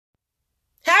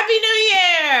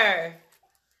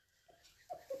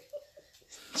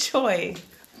Joy.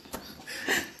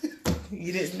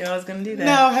 You didn't know I was going to do that.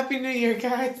 No, Happy New Year,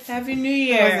 guys. Happy New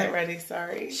Year. I wasn't ready,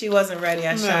 sorry. She wasn't ready.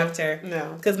 I shocked her.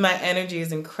 No. Because my energy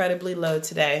is incredibly low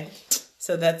today.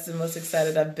 So that's the most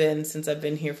excited I've been since I've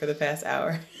been here for the past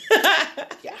hour.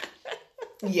 Yeah.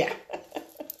 Yeah.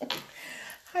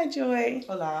 Hi, Joy.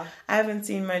 Hola. I haven't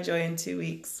seen my Joy in 2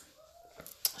 weeks.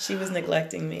 She was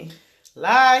neglecting me.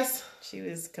 Lies. She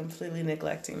was completely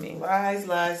neglecting me. Lies.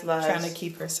 Trying to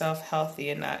keep herself healthy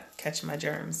and not catch my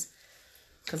germs.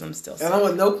 Because I'm still sick. I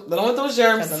don't want those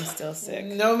germs. Because I'm still sick.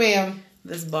 No, ma'am.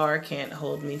 This bar can't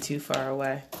hold me too far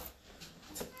away.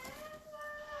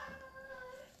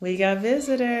 We got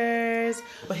visitors.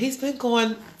 But he's been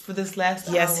gone for this last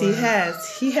hour. Yes, he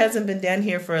has. He hasn't been down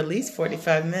here for at least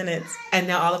 45 minutes. And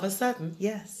now all of a sudden.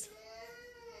 Yes.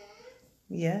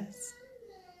 Yes.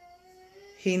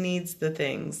 He needs the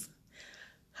things.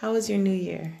 How was your New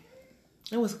Year?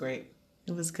 It was great.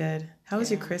 It was good. How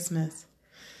was your Christmas?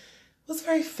 It was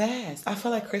very fast. I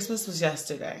felt like Christmas was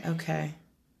yesterday. Okay.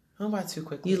 I don't buy too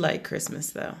quickly. You like Christmas,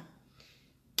 though.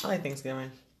 I like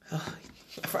Thanksgiving. Oh,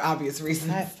 For obvious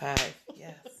reasons. high five.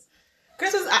 Yes.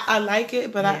 Christmas, I like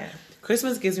it, but Yeah.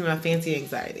 Christmas gives me my fancy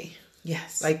anxiety.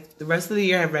 Yes. Like, the rest of the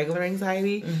year I have regular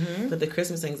anxiety, but the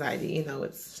Christmas anxiety, you know,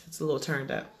 it's a little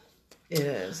turned up. it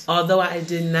is. Although I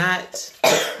did not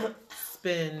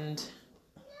spend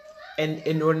an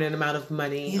inordinate amount of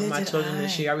money Neither on my did children I.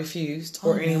 this year. I refused,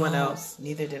 or anyone else,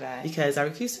 Neither did I. because I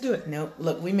refused to do it. Nope.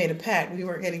 Look, we made a pact. We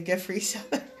weren't getting a gift for each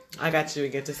other. I got you to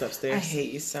get this upstairs. I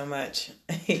hate you so much.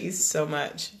 I hate you so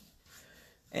much.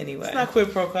 Anyway. It's not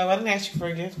quid pro quo. I didn't ask you for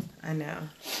a gift. I know.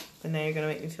 But now you're going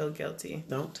to make me feel guilty.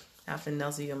 Don't. I have to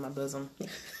nuzzle you in my bosom.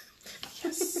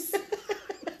 Yes.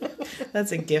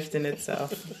 That's a gift in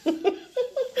itself.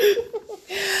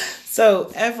 So,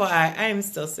 FYI, I am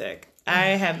still sick. I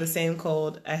have the same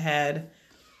cold I had,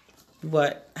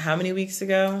 how many weeks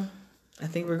ago? I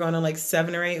think we're going on like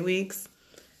 7 or 8 weeks.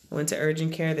 I went to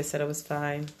urgent care. They said I was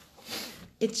fine.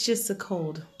 It's just a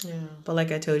cold. Yeah. But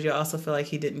like I told you, I also feel like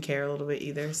he didn't care a little bit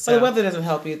either. So But the weather doesn't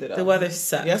help either, though. the weather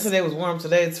sucks. Yesterday was warm.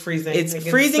 Today it's freezing. It's Like,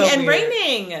 freezing so and weird.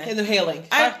 raining. And then hailing.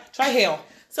 I- Try hail.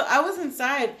 So I was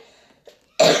inside,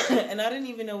 and I didn't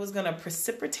even know it was going to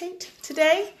precipitate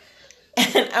today.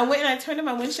 And I went and I turned on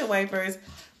my windshield wipers,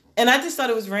 and I just thought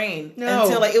it was rain. No.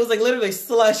 Until it was literally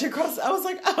slush across. I was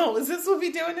like, oh, is this what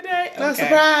we doing today? No Okay.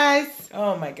 surprise.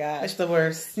 Oh my gosh. That's the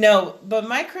worst. No, but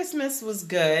my Christmas was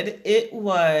good.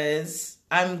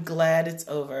 I'm glad it's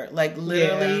over. Like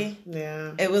literally,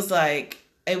 Yeah. it was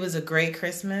a great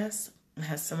Christmas. I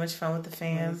had so much fun with the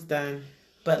fam. It's done.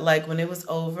 But like when it was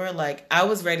over, like I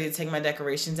was ready to take my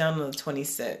decorations down on the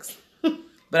 26th.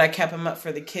 But I kept them up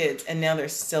for the kids, and now they're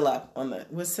still up on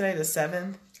what's today, the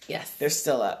 7th? Yes. They're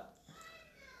still up.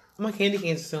 My candy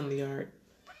canes are still in the yard.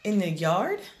 In the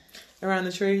yard? Around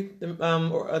the tree.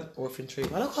 Or orphan tree.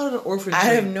 Why do I call it an orphan tree?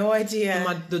 I have no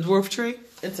idea. The dwarf tree.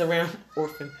 It's around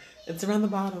orphan. It's around the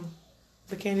bottom.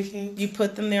 The candy canes. You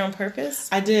put them there on purpose?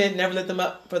 I did. Never lit them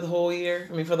up for the whole year.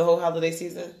 I mean, for the whole holiday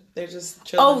season. They're just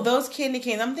chilling. Oh, those candy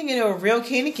canes. I'm thinking they were real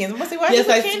candy canes. I'm going to say, why yes,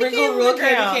 you I put candy sprinkle canes real on the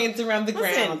ground? candy canes around the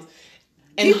Listen, ground.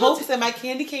 In hopes that my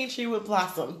candy cane tree would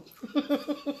blossom.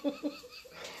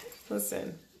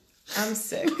 Listen, I'm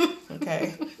sick,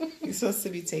 okay? You're supposed to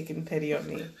be taking pity on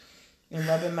me and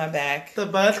rubbing my back. The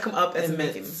buds come up as and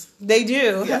mints. They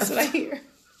do. Yes. That's what I hear.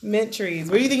 Mint trees.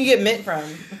 Where do you think you get mint from?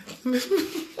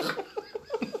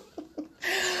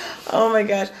 Oh my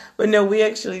gosh. But no, we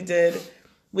actually did.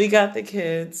 We got the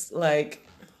kids,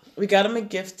 we got them a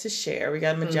gift to share. We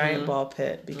got them a giant ball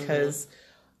pit because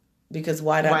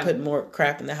why not put more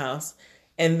crap in the house?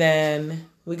 And then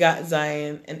we got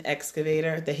Zion an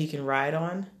excavator that he can ride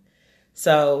on.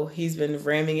 So he's been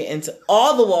ramming it into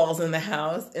all the walls in the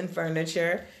house and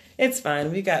furniture. It's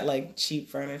fine. We got cheap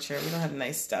furniture. We don't have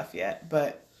nice stuff yet.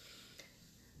 But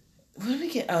what did we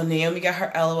get? Oh, Naomi got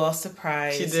her LOL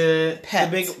surprise. She did.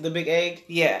 Pet. The big egg.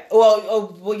 Yeah.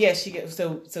 Well, yeah, she got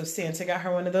so Santa got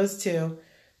her one of those too.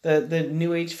 The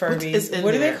new age Furbies.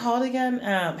 What are they called again?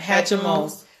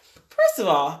 Hatchimals. First of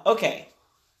all, okay.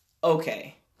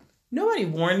 Nobody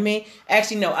warned me.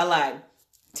 Actually, no, I lied.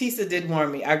 Tisa did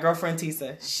warn me. Our girlfriend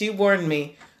Tisa. She warned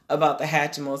me about the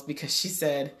Hatchimals because she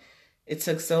said it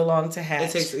took so long to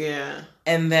hatch. Yeah.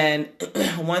 And then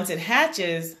once it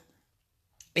hatches,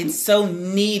 it's so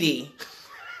needy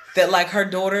that her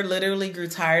daughter literally grew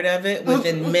tired of it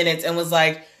within minutes and was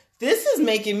like, this is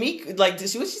making me what she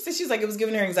said, she was like, it was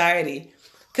giving her anxiety.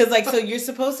 Cause so you're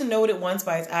supposed to know what it wants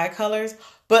by its eye colors,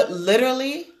 but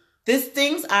literally this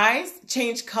thing's eyes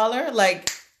change color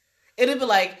It'll be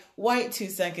like white 2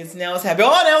 seconds. Now it's happy.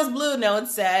 Oh, now it's blue. Now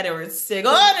it's sad or it's sick.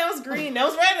 Oh, now it's green. Now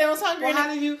it's red. Now it's hungry.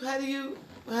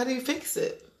 Well, how do you fix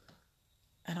it?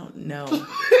 I don't know.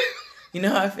 You know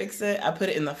how I fix it? I put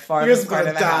it in the farthest part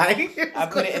of the house. I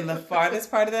put it in the farthest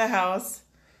part of the house.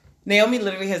 Naomi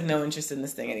literally has no interest in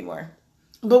this thing anymore.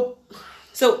 But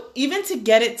so even to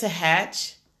get it to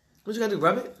hatch, what you gotta do?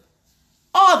 Rub it?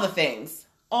 All the things.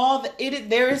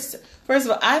 First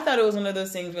of all, I thought it was one of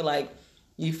those things where like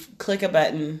you click a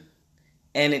button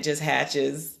and it just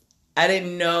hatches. I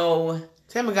didn't know.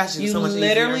 Tamagotchi you is so much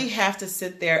literally easier. have to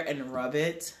sit there and rub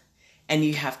it, and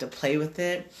you have to play with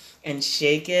it and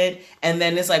shake it, and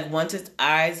then it's like once its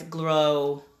eyes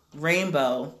glow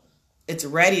rainbow, it's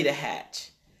ready to hatch.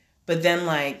 But then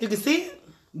like you can see it?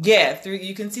 Yeah,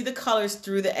 you can see the colors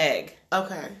through the egg.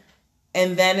 Okay.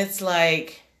 And then it's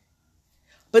like,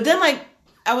 but then like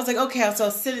I was like, okay, so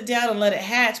I'll sit it down and let it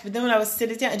hatch. But then when I would sit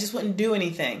it down, it just wouldn't do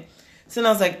anything. So then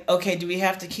I was like, okay, do we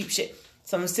have to keep shit?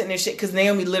 So I'm sitting there shit because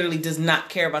Naomi literally does not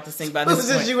care about this thing. By this point,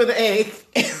 it's just you with the egg.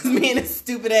 It's me and a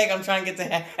stupid egg I'm trying to get to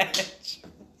hatch.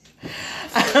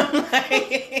 I'm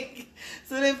like,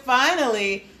 so then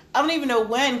finally, I don't even know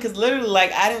when, because literally,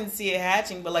 like, I didn't see it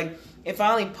hatching, but like, it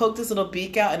finally poked this little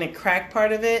beak out and it cracked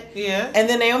part of it. Yeah. And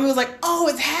then Naomi was like, oh,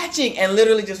 it's hatching, and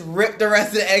literally just ripped the rest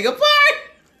of the egg apart.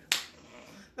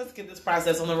 Let's get this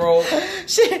process on the roll.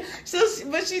 She had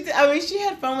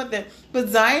fun with it.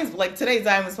 But today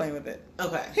Zion was playing with it.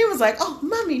 Okay. He was like, oh,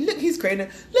 mommy, look, he's creating.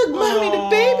 Look, mommy, the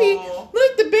baby.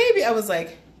 Look, the baby. I was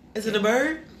like, is it a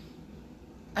bird?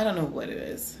 I don't know what it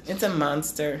is. It's a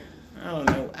monster. I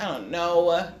don't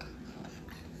know.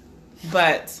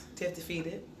 But Do you have to feed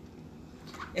it?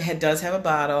 It does have a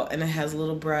bottle, and it has a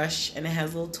little brush, and it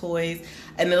has little toys,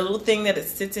 and the little thing that it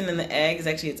sits in the egg is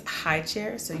actually its high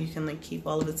chair, so you can like keep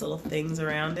all of its little things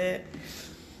around it.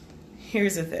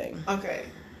 Here's the thing. Okay.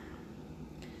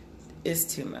 It's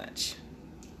too much.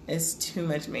 It's too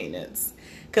much maintenance.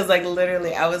 Because like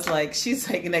literally, I was like, she's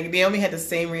like Naomi had the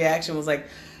same reaction. Was like,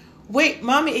 wait,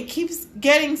 mommy, it keeps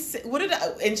getting. What did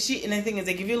I? And the thing is,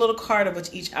 they give you a little card of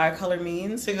what each eye color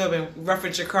means. So you go and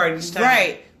reference your card each time.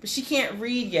 Right. But she can't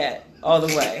read yet all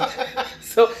the way.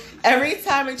 So every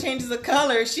time it changes the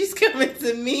color, she's coming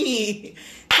to me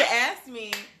to ask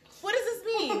me, what does this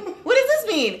mean? What does this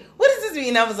mean? What does this mean?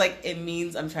 And I was like, it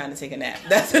means I'm trying to take a nap.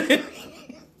 That's what it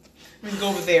means. I mean, go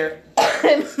over there.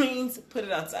 It means put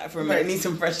it outside for a minute. I need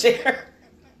some fresh air.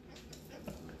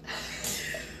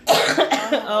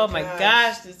 Oh my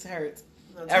gosh, this hurts.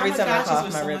 No, every time I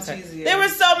cough, my ribs hurt. They were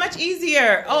so much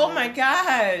easier. Oh my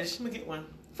gosh. Let me get one.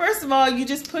 First of all, you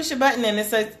just push a button and it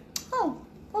says, oh,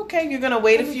 okay, you're going to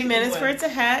wait a few minutes for it to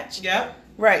hatch. Yep.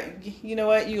 Right. You know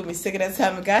what? You're going to be sick of that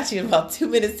Tamagotchi in about 2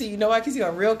 minutes. So you know why? Because you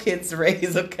got real kids to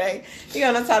raise, okay?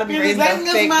 You're going to know how to be raising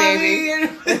a fake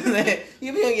baby.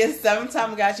 You'll be going to get 7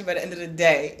 Tamagotchi by the end of the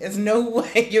day. There's no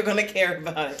way you're going to care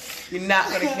about it. You're not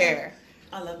going to care.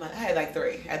 I had like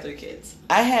 3. I had 3 kids.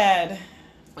 I had...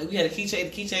 Like we had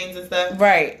keychains and stuff.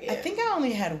 Right. Yeah. I think I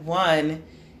only had 1.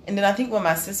 And then I think when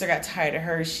my sister got tired of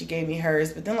hers, she gave me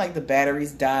hers. But then, like, the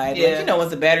batteries died. Yeah. Like, you know,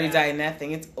 once the batteries die in that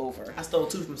thing, it's over. I stole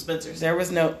 2 from Spencer's. There was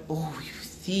no... Oh, you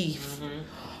thief. Mm-hmm.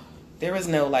 There was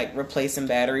no, like, replacing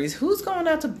batteries. Who's going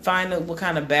out to find what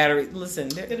kind of battery? Listen.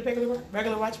 Get a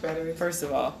regular watch battery. First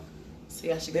of all.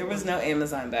 See, I should there was no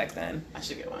Amazon back then. I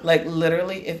should get one. Like,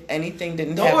 literally, if anything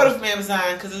didn't Don't order from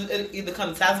Amazon, because it either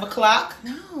comes the size of a clock.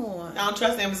 No. I don't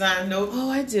trust Amazon. Nope.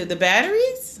 Oh, I do. The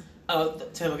batteries? Oh, the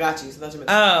Tamagotchis. That's what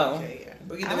oh. Okay, yeah.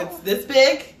 But either it's this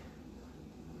big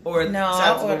or the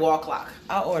size of a wall clock.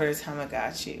 I'll order a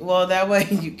Tamagotchi. Well, that way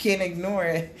you can't ignore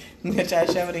it. You can try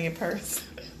to shove it in your purse.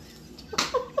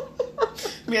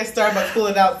 Me at Starbucks pull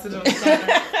it out sit on the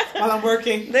counter while I'm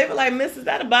working. They were like, Miss, is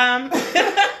that a bomb?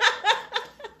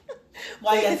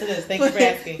 Why, yes, it is. Thank you for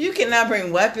asking. You cannot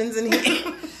bring weapons in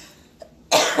here.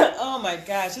 Oh my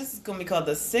gosh, this is going to be called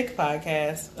the Sick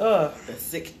Podcast. Ugh. The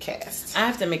Sick Cast. I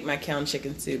have to make my count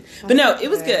chicken soup. But no, it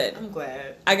was good. I'm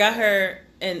glad. I got her,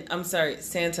 and I'm sorry,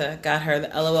 Santa got her the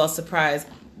LOL surprise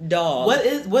doll. What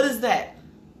is that?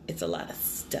 It's a lot of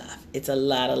stuff. It's a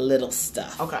lot of little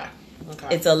stuff. Okay.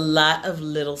 It's a lot of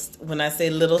little. When I say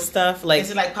little stuff, like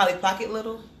is it like Polly Pocket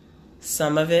little?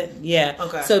 Some of it, yeah.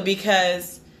 Okay.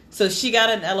 So she got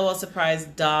an LOL surprise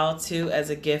doll too as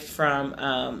a gift from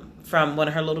one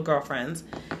of her little girlfriends.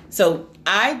 So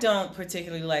I don't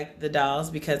particularly like the dolls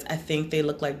because I think they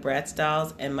look like Bratz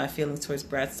dolls, and my feelings towards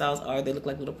Bratz dolls are they look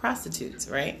like little prostitutes,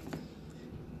 right?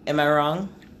 Am I wrong?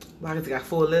 Why, because they got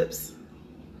full lips?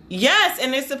 Yes,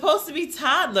 and they're supposed to be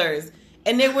toddlers.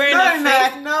 And they're wearing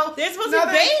No, they're supposed to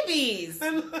be babies.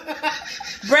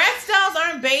 Bratz dolls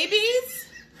aren't babies?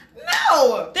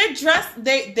 No. They're dressed.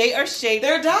 They are shaped.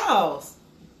 They're dolls.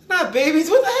 Not babies.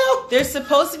 What the hell? They're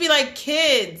supposed to be like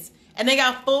kids, and they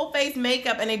got full face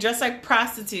makeup, and they dress like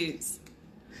prostitutes.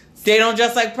 They don't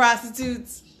dress like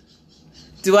prostitutes.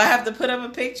 Do I have to put up a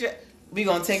picture? We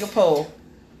gonna take a poll.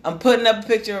 I'm putting up a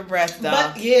picture of a breast doll.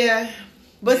 But yeah.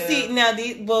 But see now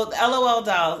LOL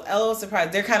dolls, LOL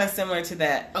surprise, they're kind of similar to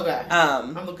that. Okay.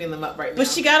 I'm looking them up right now. But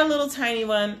she got a little tiny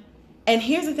one. And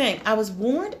here's the thing, I was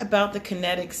warned about the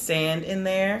kinetic sand in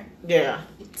there. Yeah.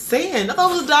 Sand. I thought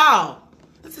it was a doll.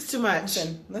 This is too much.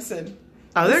 Listen.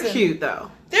 Oh, they're cute though.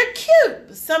 They're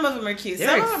cute. Some of them are cute. They're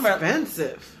Some of them are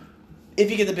expensive. If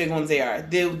you get the big ones, they are.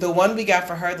 The one we got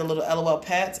for her, the little LOL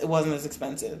pets, it wasn't as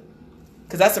expensive.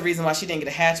 Because that's the reason why she didn't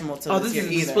get a Hatchimal till this year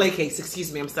either. Is a display case.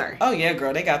 Excuse me. I'm sorry. Oh, yeah,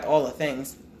 girl. They got all the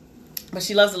things. But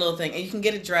she loves the little thing. And you can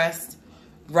get it dressed.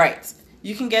 Right.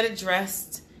 You can get it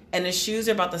dressed. And the shoes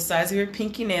are about the size of your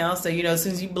pinky nail. So, you know, as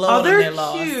soon as you blow them, they're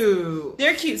lost. Cute.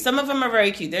 They're cute. Some of them are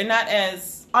very cute. They're not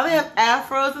as... Oh, they have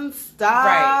afros and stuff.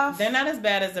 Right. They're not as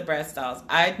bad as the breast dolls.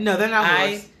 No, they're not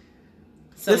worse.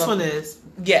 This one is.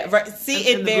 Yeah, right. See,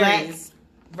 it varies.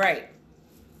 Right.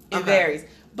 It varies.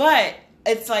 But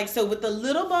it's like, so with the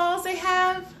little balls they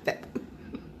have,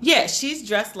 yeah, she's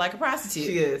dressed like a prostitute.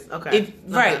 She is. Okay.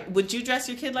 Right. Would you dress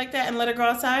your kid like that and let her go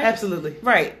outside? Absolutely.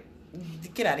 Right.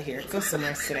 Get out of here. Go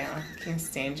somewhere. Sit down. I can't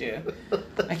stand you.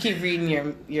 I keep reading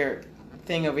your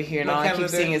thing over here, and all I keep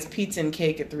seeing is pizza and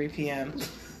cake at 3 p.m.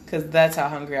 Because that's how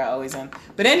hungry I always am.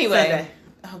 But anyway. Sunday.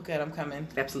 Oh, good. I'm coming.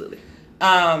 Absolutely.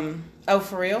 Oh,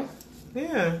 for real?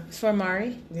 Yeah. It's for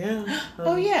Amari? Yeah.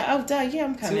 Oh, yeah. Oh, duh. Yeah,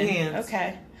 I'm coming. 2 hands.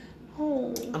 Okay.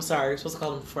 Oh. I'm sorry. You're supposed to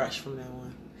call them Fresh from now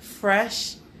on.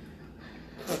 Fresh?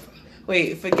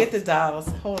 Wait, forget the dolls.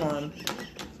 Hold on.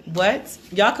 What?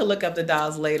 Y'all can look up the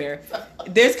dolls later.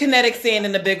 There's kinetic sand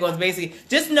in the big ones, basically.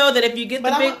 Just know that if you get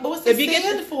the big... But what's the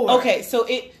sand for? Okay,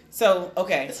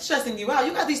 okay. It's stressing you out.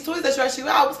 You got these toys that stress you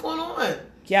out. What's going on?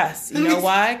 Yes. You know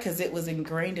why? Because it was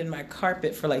ingrained in my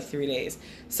carpet for like 3 days.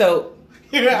 So...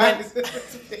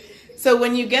 So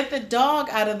when you get the dog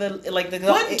out of the... like the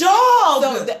What dog?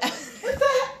 So what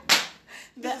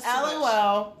the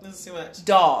LOL... This is too much.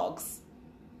 Dogs.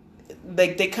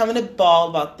 Like, they come in a ball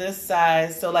about this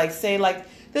size. So, like, say, like,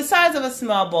 the size of a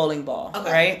small bowling ball,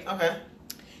 right? Okay.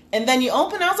 And then you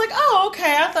open, I was like, oh,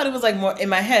 okay. I thought it was, like, more, in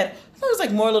my head, I thought it was,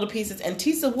 like, more little pieces. And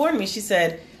Tisa warned me. She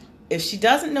said, if she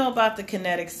doesn't know about the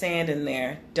kinetic sand in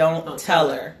there, don't tell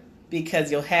her.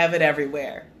 Because you'll have it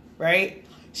everywhere, right?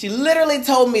 She literally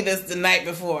told me this the night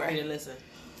before. I didn't listen.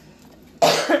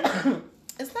 It's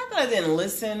not that I didn't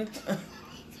listen.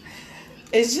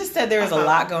 It's just that there was a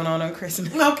lot going on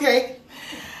Christmas. Okay.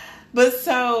 But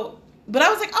I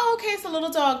was like, oh, okay, it's a little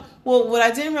dog. Well, what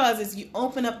I didn't realize is you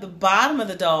open up the bottom of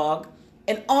the dog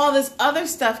and all this other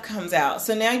stuff comes out.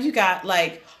 So now you got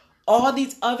like all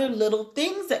these other little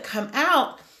things that come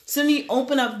out. So then you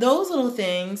open up those little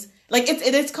things. Like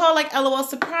it's called like LOL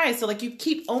surprise. So like you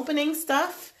keep opening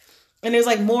stuff and there's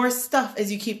like more stuff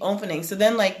as you keep opening. So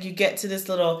then like you get to this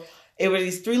it were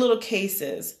these 3 little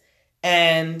cases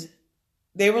and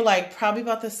they were like probably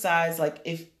about the size, like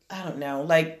I don't know,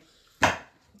 like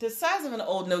the size of an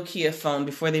old Nokia phone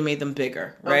before they made them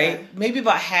bigger, right? Okay. Maybe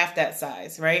about half that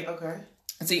size, right? Okay.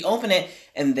 And so you open it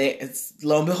and it's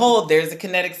lo and behold, there's the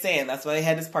kinetic sand. That's why they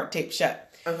had this part taped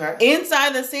shut. Okay.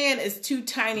 Inside the sand is 2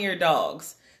 tinier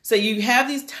dogs. So you have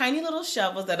these tiny little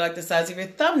shovels that are like the size of your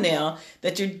thumbnail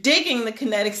that you're digging the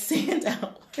kinetic sand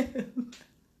out with.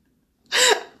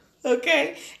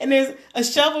 Okay, and there's a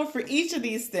shovel for each of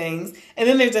these things, and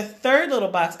then there's a third little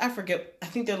box. I forget. I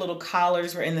think their little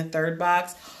collars were in the third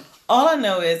box. All I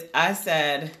know is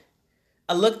I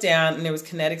looked down and there was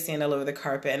kinetic sand all over the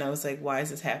carpet, and I was like, "Why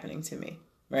is this happening to me?"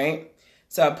 Right?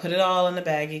 So I put it all in the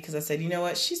baggie because I said, "You know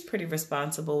what? She's pretty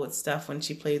responsible with stuff when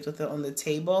she plays with it on the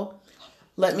table.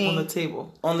 On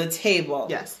the table.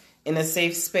 Yes, in a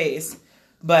safe space."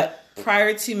 But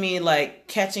prior to me, like,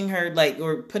 catching her, like,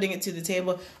 or putting it to the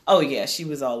table, oh, yeah, she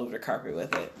was all over the carpet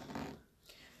with it.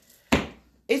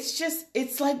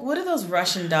 It's like, what are those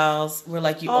Russian dolls where,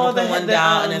 like, you open one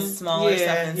doll and there's smaller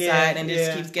stuff inside and it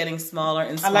just keeps getting smaller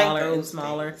and smaller and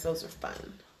smaller. Things. Those are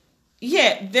fun.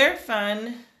 Yeah, they're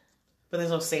fun. But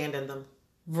there's no sand in them.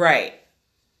 Right.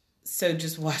 So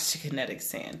just watch the kinetic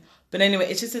sand. But anyway,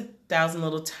 it's just 1,000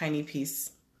 little tiny piece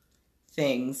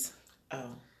things.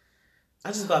 Oh. I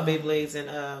just bought Beyblades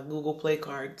and Google Play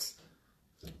cards.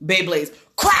 Beyblades.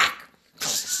 Crack!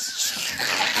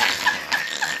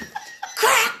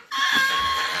 Crack!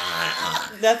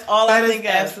 That's all I think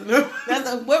of.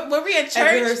 That's were we at church?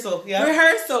 At rehearsal, yeah.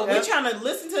 Rehearsal. Yep. We're trying to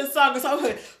listen to a song. And we're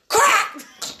like, crack!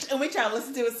 And we trying to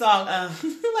listen to a song. Like,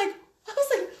 I was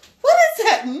like, What is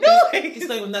that noise? He's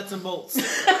playing with nuts and bolts.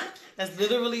 That's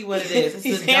literally what it is. It's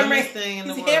He's the hammering, dumbest thing in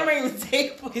the world. hammering the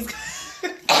table.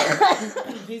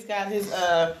 He's got his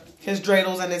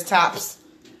dreidels and his tops.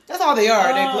 That's all they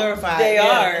are. They're glorified. They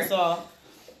are. That's all.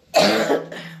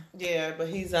 Yeah, but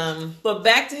he's But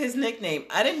back to his nickname.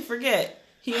 I didn't forget.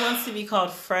 He wants to be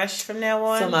called Fresh from now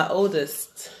on. So my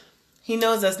oldest, he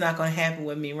knows that's not going to happen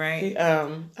with me, right? he,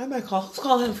 I might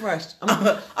call him Fresh.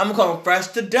 I'm gonna call him Fresh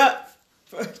to death.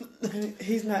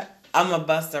 He's not. I'm gonna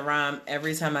bust a rhyme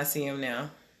every time I see him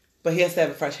now. But he has to have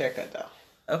a fresh haircut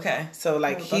though. Okay. So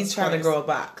like he's trying to grow a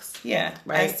box. Yeah,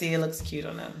 right. I see. It looks cute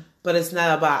on him. But it's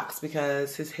not a box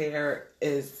because his hair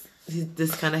is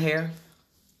this kind of hair.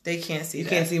 They can't see. You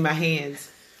can't see my hands.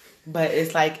 But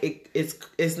it's like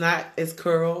it's not it's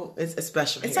curl. It's a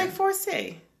special. It's hair. like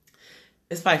 4C.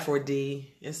 It's like 4D.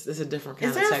 It's a different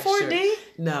kind Is of there texture. 4D?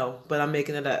 No, but I'm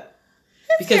making it up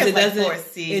It because feels it like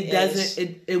doesn't. 4C It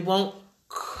doesn't. It won't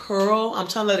curl. I'm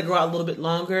trying to let it grow out a little bit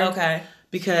longer. Okay.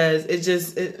 Because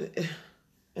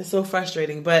it's so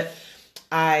frustrating. But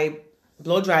I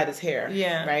blow dried his hair.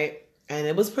 Yeah. Right. And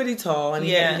it was pretty tall, and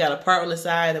he Yeah. got a part on the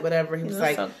side or whatever. He was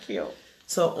like, so cute.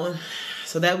 so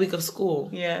that week of school,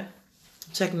 Yeah.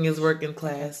 checking his work in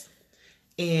class,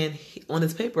 and on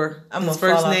his paper, I'm his gonna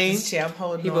first fall name, off this chair. I'm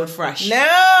holding he on. wrote Fresh.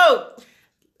 No.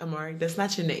 Amari, that's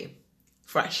not your name.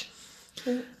 Fresh.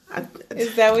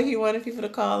 Is that what he wanted people to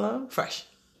call him? Fresh.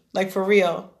 Like for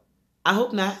real? I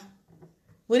hope not.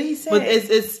 What did he say? But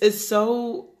it's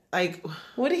so like.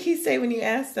 What did he say when you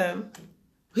asked him?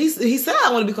 He said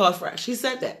I want to be called Fresh. He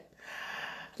said that.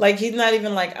 Like he's not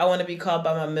even like I want to be called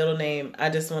by my middle name. I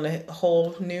just want a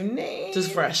whole new name.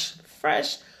 Just Fresh.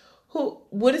 Fresh.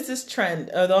 What is this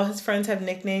trend? Are all his friends have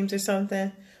nicknames or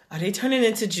something? Are they turning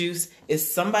into Juice?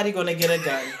 Is somebody going to get a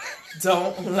gun?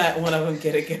 Don't let one of them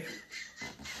get a gun.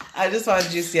 I just saw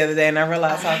Juice the other day and I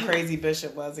realized how crazy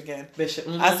Bishop was again. Bishop.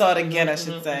 Mm-hmm. I saw it again, I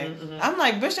should say. Mm-hmm. I'm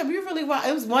like, Bishop, you really want...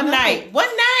 It was one night. One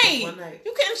night. One night.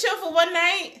 You couldn't chill for one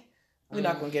night? We're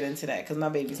not going to get into that because my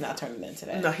baby's not turning into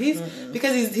that. No,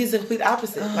 because he's the complete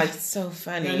opposite. Oh, like, it's so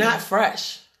funny. you're not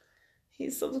fresh.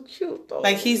 He's so cute though.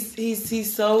 Like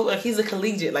he's so like he's a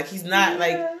collegiate. Like he's not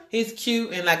like he's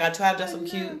cute and like I try to dress him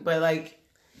cute, but like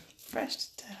Fresh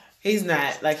to death. he's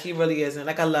not. Like he really isn't.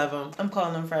 Like I love him. I'm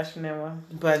calling him Fresh from now on.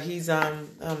 But he's oh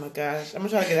my gosh. I'm gonna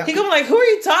try to get out. He gonna be like, who are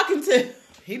you talking to?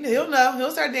 He'll know.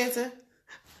 He'll start dancing.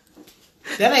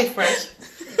 That ain't fresh.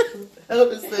 I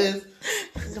hope it says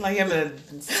like him in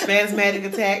a spasmodic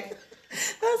attack.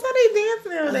 That's how they dance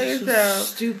nowadays though.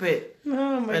 Stupid.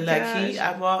 Oh my But like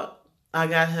I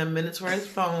got him minutes for his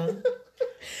phone.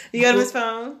 You got him his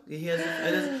phone?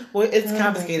 It's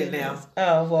confiscated now.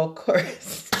 Oh well, of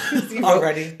course.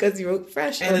 Already. Because you wrote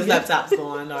Fresh. And his laptop's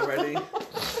gone already.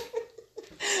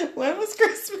 When was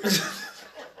Christmas?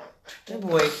 That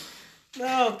boy.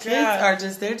 Oh Kids are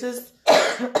they're just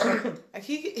like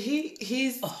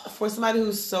he's for somebody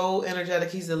who's so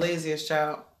energetic, he's the laziest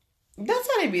child. That's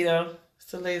how they be though.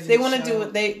 It's the laziest. They want to do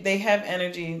what they have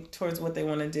energy towards what they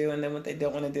want to do, and then what they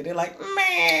don't want to do, they're like,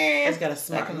 man. He's got a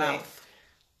smart mouth.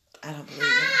 I don't believe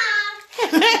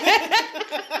it.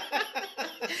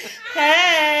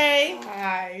 Hey.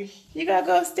 Hi. You gotta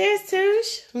go upstairs,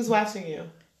 Touche. Who's watching you?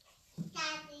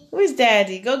 Daddy. Where's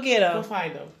Daddy? Go get Go him.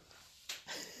 find him.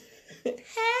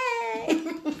 Hey.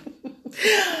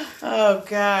 Oh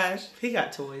gosh. He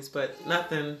got toys, but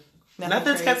nothing's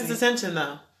Nothing kept his crazy. attention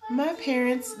though. My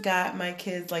parents got my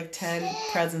kids like 10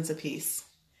 presents apiece.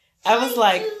 I was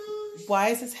like, why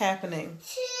is this happening?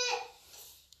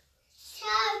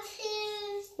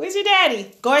 Where's your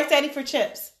daddy? Go ask Daddy for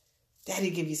chips.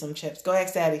 Daddy give you some chips. Go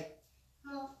ask Daddy.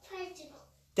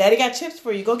 Daddy got chips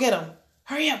for you. Go get them.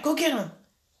 Hurry up. Go get them.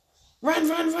 Run,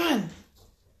 run, run.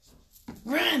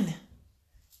 Run.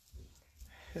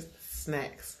 His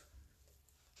snacks.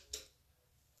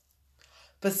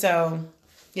 But so,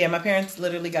 yeah, my parents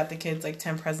literally got the kids like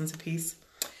 10 presents apiece.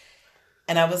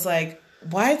 And I was like,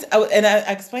 why? And I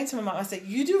explained to my mom, I said,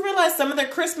 you do realize some of their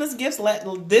Christmas gifts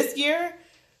this year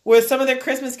were some of their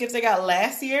Christmas gifts they got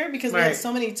last year? Because we had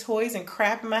so many toys and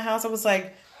crap in my house. I was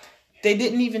like, they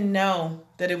didn't even know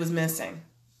that it was missing.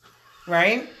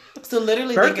 Right? So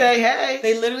literally,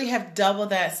 they literally have double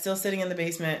that still sitting in the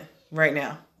basement right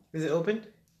now. Is it open?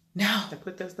 No. I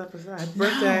put that stuff aside.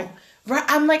 Birthday. No. Right.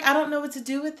 I'm like, I don't know what to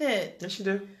do with it. Yes, you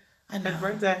do. I know. Happy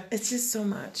birthday. It's just so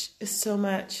much. It's so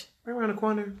much. Right around the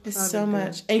corner. It's so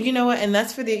much. And you know what? And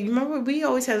that's you remember, we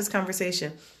always had this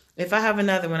conversation. If I have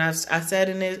another one, I said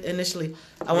initially,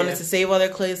 I wanted to save all their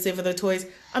clothes, save all their toys.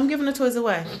 I'm giving the toys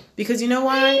away. Because you know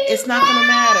why? It's not going to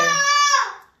matter.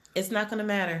 It's not going to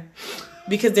matter.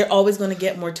 because they're always going to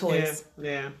get more toys.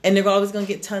 Yeah. And they're always going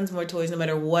to get tons more toys no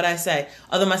matter what I say.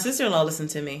 Although my sister-in-law listened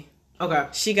to me. Okay.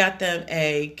 She got them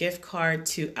a gift card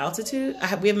to Altitude.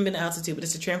 We haven't been to Altitude, but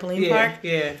it's a trampoline park.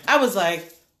 Yeah. I was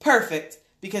like, perfect.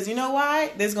 Because you know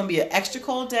why? There's going to be an extra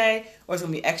cold day, or it's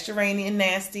going to be extra rainy and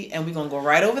nasty, and we're going to go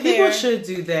right over there. People should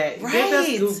do that. Right.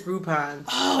 Get us Groupons.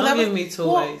 Oh, Don't give me toys.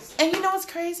 Well, and you know what's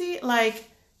crazy? Like,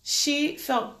 she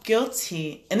felt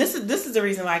guilty. And this is the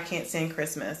reason why I can't stand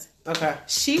Christmas. Okay.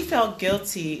 She felt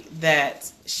guilty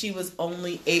that she was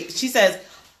only she says,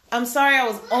 I'm sorry I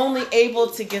was only able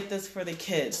to get this for the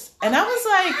kids. And I was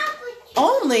like,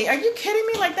 only? Are you kidding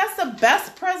me? Like, that's the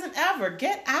best present ever.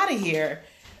 Get out of here.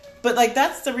 But, like,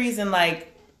 that's the reason,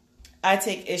 like, I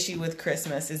take issue with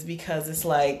Christmas is because it's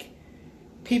like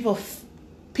people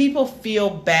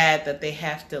feel bad that they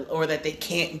have to, or that they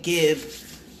can't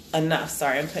give enough.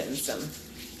 Sorry, I'm putting some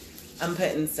hand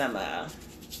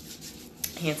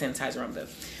sanitizer on them.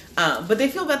 But they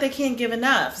feel that they can't give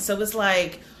enough. So it's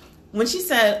like, when she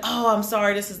said, oh, I'm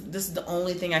sorry, this is the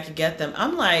only thing I could get them,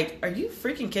 I'm like, are you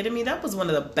freaking kidding me? That was one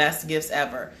of the best gifts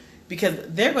ever. Because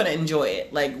they're going to enjoy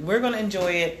it. Like, we're going to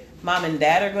enjoy it. Mom and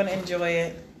Dad are going to enjoy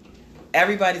it.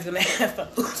 Everybody's going to have fun.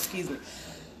 Ooh, excuse me.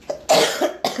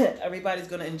 Everybody's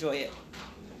going to enjoy it.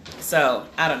 So,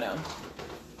 I don't know.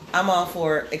 I'm all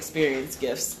for experience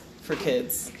gifts for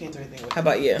kids. Can't do anything with How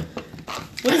about you?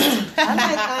 What is it?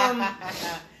 I like,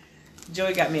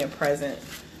 Joey got me a present.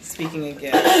 Speaking of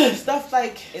gifts. stuff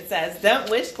like, It says, don't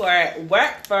wish for it,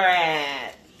 work for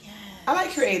it. I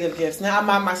like creative gifts. Now,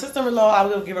 my sister-in-law, I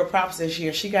will give her props this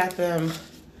year. She got them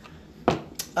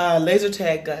laser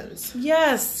tag guns.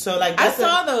 Yes. So, like, I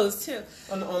saw those, too.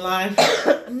 Online.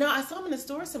 No, I saw them in the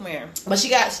store somewhere. But she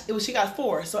got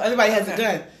 4, so everybody has a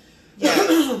gun. Yeah.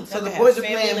 So the boys are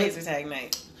family playing laser tag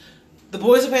night. The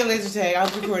boys are playing laser tag. I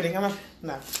was recording.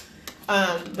 No.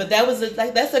 But that was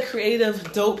that's a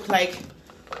creative, dope, like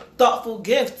thoughtful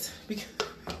gift.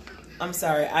 I'm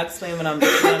sorry. I'll explain what I'm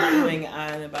doing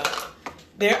on about.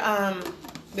 They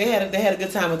had a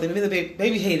good time with it. Maybe the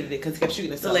baby hated it because he kept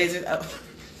shooting The himself. laser. Oh.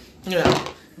 You know.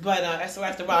 But so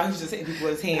after a while, he was just hitting people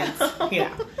with his hands.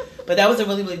 Yeah. But that was a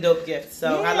really, really dope gift.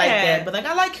 So I like that. But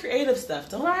I like creative stuff.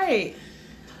 Don't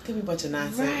give me a bunch of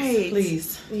nonsense. Right.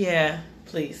 Please. Yeah.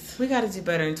 Please. We got to do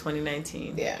better in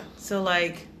 2019. Yeah. So,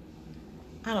 like,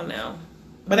 I don't know.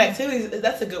 But activities,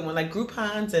 that's a good one. Like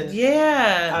Groupons and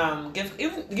gift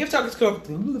cards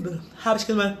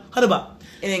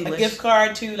In English. a gift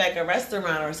card to like a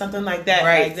restaurant or something like that.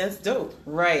 Right. Like, that's dope.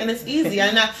 Right. And it's easy.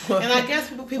 And I guess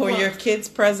people For your kid's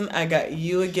present, I got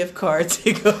you a gift card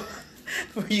to go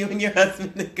for you and your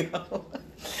husband to go.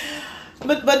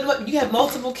 But you have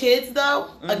multiple kids though.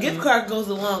 Mm-hmm. A gift card goes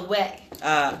a long way.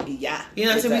 Yeah. You know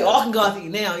what I'm saying? We all can go out to eat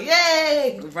now.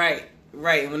 Yay! Right.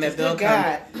 When that bill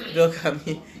comes,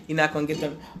 you're not gonna get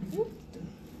them.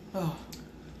 Oh,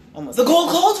 almost the gold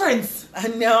cauldrons. I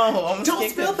know. Almost Don't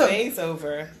kicked spill the them. face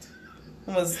over.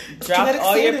 Almost dropped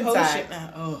all your potion.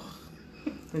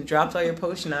 You dropped all your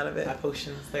potion out of it. My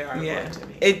potions, they are important to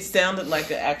me. It sounded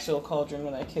like an actual cauldron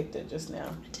when I kicked it just now.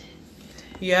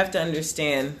 You have to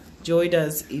understand, Joy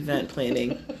does event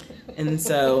planning, and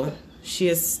so she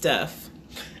has stuff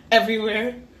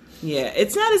everywhere. Yeah,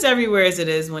 it's not as everywhere as it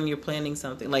is when you're planning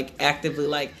something, like actively.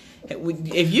 Like,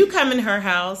 if you come in her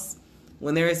house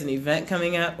when there is an event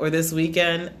coming up or this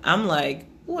weekend, I'm like,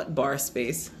 what bar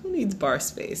space? Who needs bar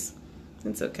space?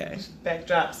 It's okay.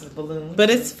 Backdrops and balloons. But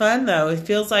it's fun, though. It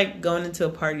feels like going into a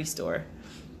party store.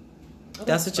 Oh,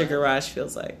 that's what your garage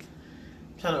feels like.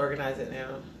 I'm trying to organize it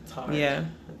now. It's hard. Yeah.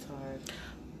 It's hard.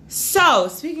 So,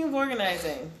 speaking of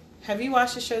organizing, have you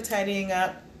watched the show Tidying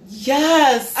Up?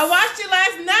 Yes. I watched it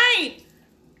last night.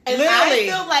 And Literally.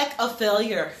 I feel like a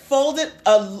failure. Folded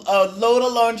a load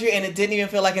of laundry and it didn't even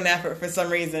feel like an effort for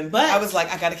some reason. But I was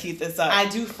like, I gotta keep this up. I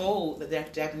do fold the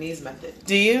Japanese method.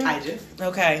 Do you? I do.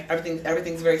 Okay.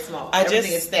 Everything's very small.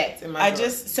 Everything is stacked in my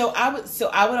drawer.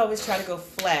 I would always try to go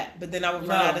flat, but then I would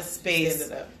run out of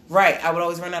space. Right. I would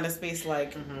always run out of space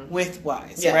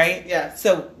width-wise, right? Yeah.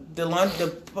 So the load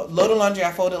of laundry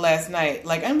I folded last night,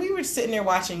 and we were sitting there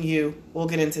watching you. We'll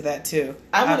get into that too.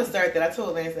 I'm gonna start that. I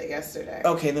told Lance that yesterday.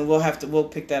 Okay, then we'll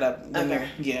pick that up. Okay.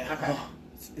 Yeah. Okay. Oh,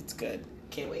 it's good.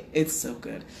 Can't wait. It's so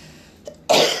good.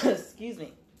 Excuse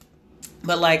me.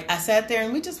 But I sat there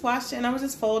and we just watched it, and I was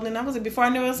just folding. And I was before I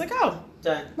knew it, I was like, oh,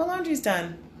 done. My laundry's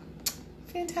done.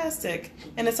 Fantastic.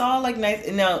 And it's all nice.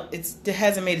 No, it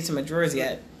hasn't made it to my drawers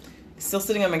yet. It's still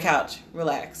sitting on my couch.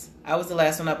 Relax. I was the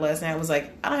last one up last night. I was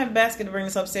like, I don't have a basket to bring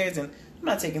this upstairs, and I'm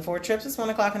not taking 4 trips. It's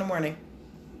 1:00 in the morning.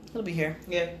 It'll be here.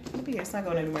 Yeah. It'll be here. It's not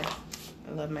going anywhere.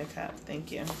 I love my cup.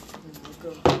 Thank you.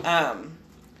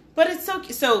 But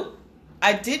it's so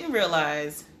I didn't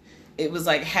realize it was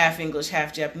like half English,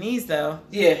 half Japanese though.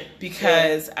 Yeah.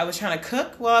 Because I was trying to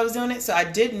cook while I was doing it, so I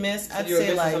did miss. So I'd you were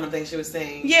say like some of the things she was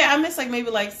saying. Yeah, I missed like maybe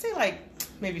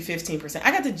 15%.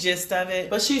 I got the gist of it.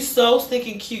 But she's so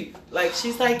stinking cute. Like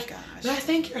she's like, gosh. "Can I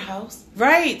thank your house?"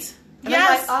 Right. And yes.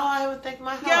 I'm like, "Oh, I would thank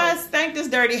my house." Yes. Thank this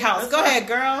dirty house. That's Go right. ahead,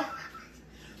 girl.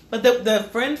 But the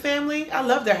friend family, I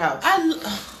love their house.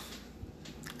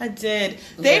 I did.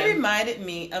 They reminded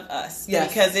me of us. Yes.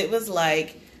 Because it was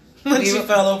like when she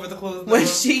fell over the clothes.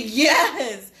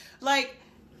 Like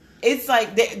it's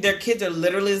like their kids are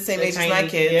literally the same age as my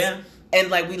kids. Yeah. And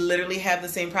like we literally have the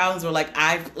same problems. Where like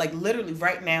I've like literally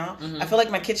right now, I feel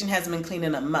like my kitchen hasn't been cleaned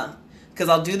in a month. Because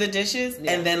I'll do the dishes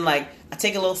and then like I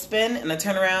take a little spin and I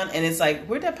turn around and it's like,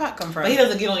 where'd that pot come from? But he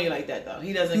doesn't get on you like that though.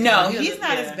 He doesn't. No, he's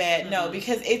not as bad. No,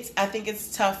 because I think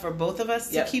it's tough for both of us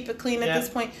to keep it clean at this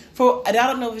point. I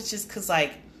don't know if it's just because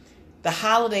like the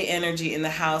holiday energy in the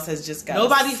house has just got.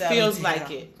 Nobody feels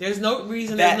like it. There's no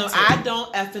reason. I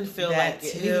don't effing feel like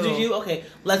it. Neither do you. Okay,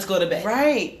 let's go to bed.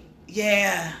 Right.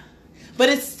 Yeah. But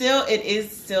it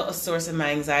is still a source of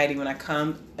my anxiety when I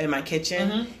come in my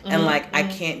kitchen and like I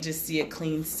can't just see a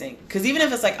clean sink. Because even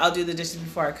if it's like I'll do the dishes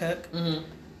before I cook,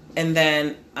 and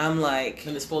then I'm like,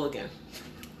 and it's full again,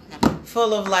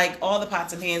 full of like all the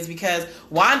pots and pans because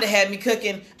Wanda had me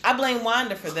cooking. I blame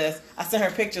Wanda for this. I sent her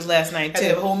pictures last night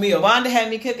too. A whole meal. Wanda had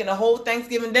me cooking a whole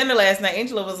Thanksgiving dinner last night.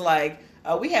 Angela was like,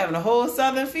 "Oh, we having a whole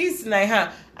Southern feast tonight,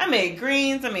 huh?" I made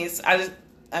greens.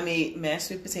 I made mashed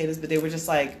sweet potatoes, but they were just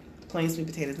like plain sweet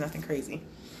potatoes, nothing crazy.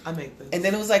 I make them. And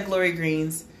then it was like glory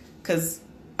greens because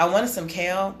I wanted some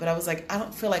kale, but I was like, I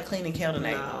don't feel like cleaning kale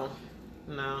tonight.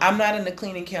 No. I'm not in the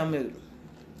cleaning kale mood.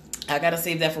 I gotta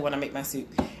save that for when I make my soup.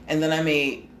 And then I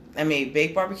made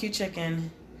baked barbecue chicken,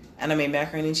 and I made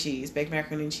baked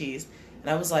macaroni and cheese. And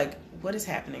I was like, what is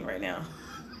happening right now?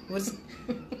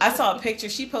 I saw a picture.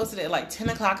 She posted it at like 10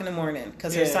 o'clock in the morning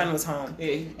because her son was home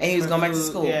and he was going back to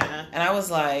school. Yeah. And I was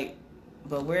like,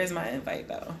 but where's my invite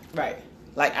though? Right.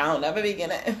 Like I don't never be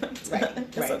getting it. Right.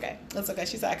 It's okay. That's okay.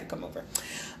 She said I could come over.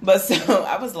 But so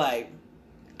I was like,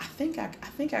 I think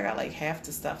I got like half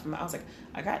the stuff. I was like,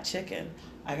 I got chicken,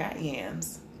 I got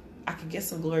yams, I could get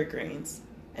some glory greens,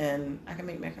 and I can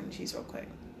make macaroni and cheese real quick.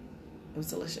 It was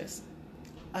delicious.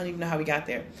 I don't even know how we got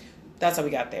there. That's how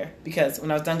we got there. Because when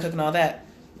I was done cooking all that,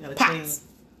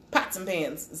 pots and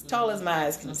pans as tall as my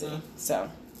eyes can see. So,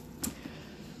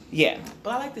 yeah.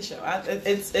 But I like the show.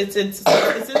 It's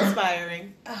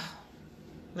inspiring.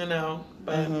 No,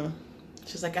 but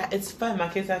she's like, it's fun. My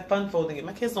kids have fun folding it.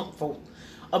 My kids don't fold.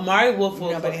 Amari will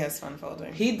fold. Nobody has fun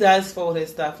folding. He does fold his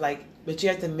stuff, like, but you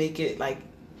have to make it like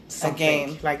something, a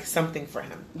game, like something for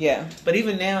him. Yeah. But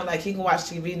even now, like he can watch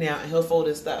TV now and he'll fold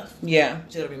his stuff. Yeah.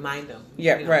 You gotta remind him.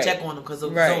 Yeah. Right. Check on him because they're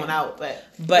going out,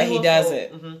 but he does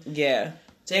fold. It. Yeah.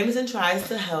 Jameson tries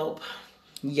to help.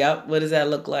 Yep. What does that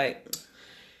look like?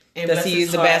 And does he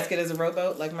use the basket as a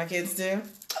rowboat like my kids do?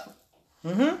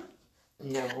 No.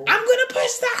 I'm gonna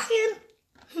push that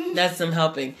in. That's them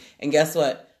helping. And guess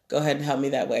what? Go ahead and help me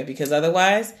that way because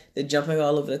otherwise they're jumping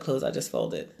all over the clothes I just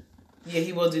folded. Yeah,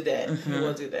 he will do that. He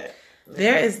will do that.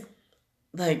 There is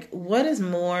like what is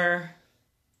more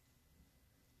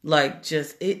like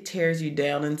just it tears you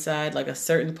down inside, like a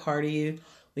certain part of you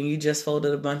when you just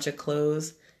folded a bunch of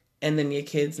clothes and then your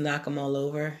kids knock them all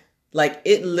over. Like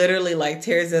it literally like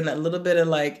tears in that little bit of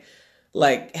like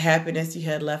happiness you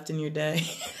had left in your day.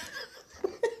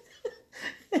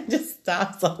 It just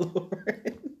stops all over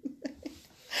it.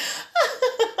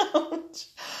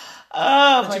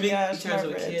 Oh my gosh. That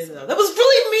was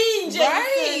really mean, Jason.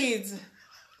 Right.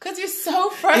 Because you're so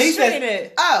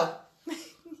frustrated.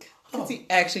 Because he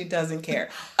actually doesn't care.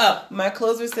 My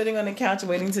clothes were sitting on the couch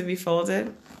waiting to be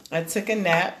folded. I took a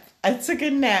nap.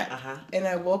 And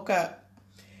I woke up.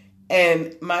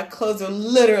 And my clothes were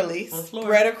literally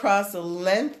spread across the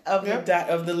length of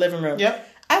the living room. Yep.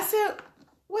 I said,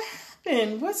 what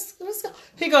happened? What's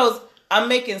He goes, I'm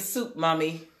making soup,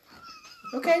 mommy.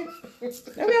 Okay.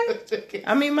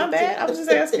 I mean, my bad. I was just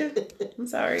asking. I'm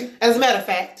sorry. As a matter of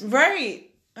fact.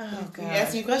 Right. Oh, God. You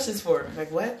asked me questions for it.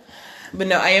 Like, what? But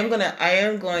no, I am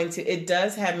going to, it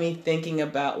does have me thinking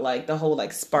about, like, the whole,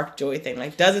 like, spark joy thing.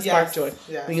 Like, does it spark joy?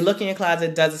 Yes. When you look in your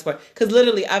closet, does it spark? Because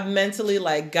literally, I've mentally,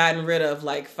 like, gotten rid of,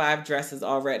 like, 5 dresses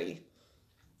already.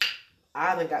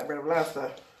 I done got rid of a lot of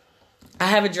stuff. I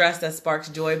have a dress that sparks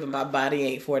joy, but my body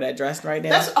ain't for that dress right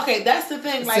now. That's the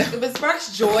thing. Like, if it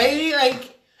sparks joy,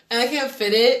 like, and I can't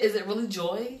fit it, is it really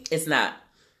joy? It's not.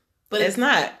 But it's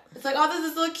not. It's like, oh, this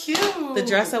is so cute. The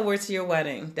dress I wore to your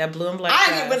wedding, that blue and black I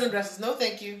dress. get wedding dresses. No,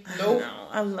 thank you. Nope. No,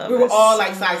 I love it. We were all so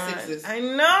like size much. 6s. I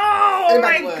know.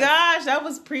 Everybody Oh my was. gosh, that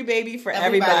was pre-baby for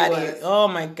Everybody everybody. was. Oh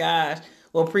my gosh.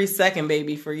 Well, pre-second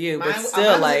baby for you, but Mine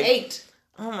still was like 8.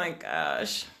 Oh my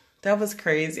gosh, that was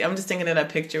crazy. I'm just thinking of that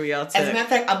picture we all took. As a matter of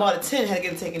fact, I bought a 10. Had to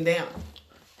get it taken down.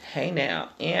 Hey now,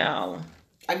 ew.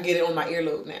 I can get it on my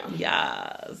earlobe now.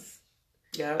 Yes.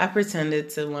 Yeah. I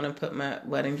pretended to want to put my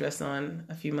wedding dress on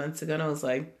a few months ago, and I was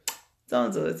like,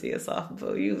 don't do it to yourself,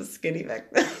 boo. You was skinny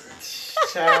back then.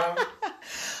 Child.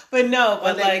 But no,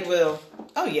 but like, will.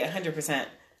 Oh yeah, 100%.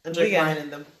 And drink wine in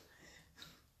them.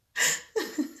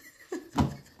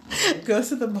 Go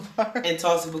to the bar. And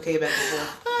toss a bouquet back and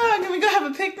forth. Oh, can we go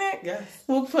have a picnic? Yes.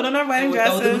 We'll put on our wedding And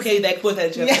dresses. throw the bouquet back and forth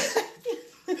at each other.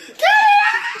 Yeah.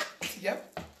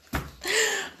 Yep.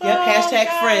 Oh, Yep. Hashtag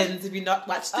God. friends. If you not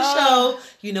watched the show,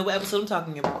 you know what episode I'm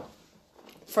talking about.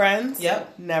 Friends?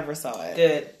 Yep. Never saw it.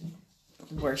 Good.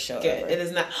 Worst show Good. ever. It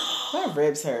is not. My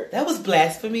ribs hurt. That was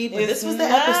blasphemy, but this was the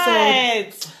nuts.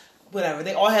 episode. Whatever.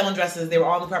 They all had on dresses. They were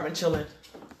all in the apartment chilling.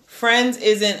 Friends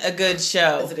isn't a good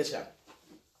show. It's a good show.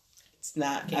 It's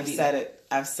not. Can't I've beat said it.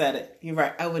 I've said it. You're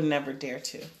right. I would never dare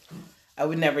to. I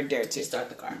would never dare to. Start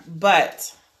the car.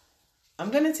 But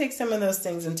I'm going to take some of those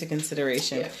things into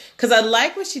consideration. Yeah. Because I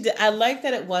like what she did. I like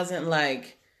that it wasn't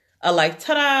like a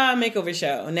ta-da makeover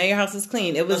show. Now your house is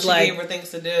clean. It was She like gave her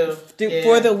things to do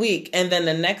for the week. And then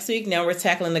the next week, now we're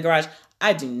tackling the garage.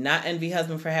 I do not envy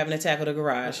husband for having to tackle the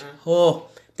garage. Oh,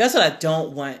 that's what I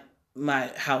don't want my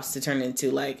house to turn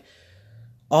into. Like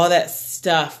all that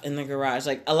stuff in the garage.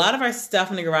 Like a lot of our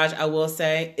stuff in the garage, I will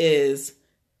say, is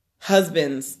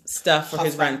husband's stuff for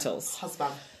his rentals.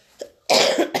 Husband.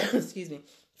 Excuse me.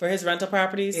 For his rental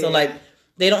properties. So like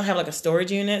they don't have like a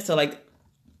storage unit. So like,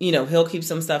 you know, he'll keep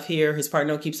some stuff here. His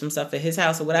partner will keep some stuff at his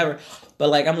house or whatever. But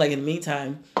like, I'm like, in the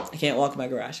meantime, I can't walk in my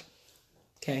garage.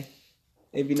 Okay.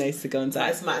 It'd be nice to go inside.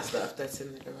 That's my stuff that's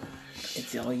in the garage.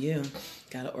 It's all you.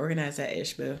 Gotta organize that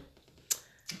ish, boo.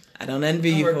 I don't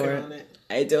envy you for it.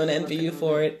 I don't envy you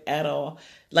for it at all.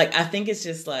 Like, I think it's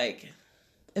just like,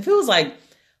 if it was like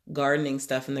gardening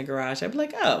stuff in the garage, I'd be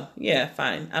like, oh, yeah,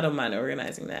 fine. I don't mind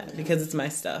organizing that because it's my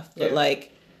stuff. But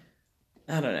like,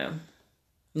 I don't know.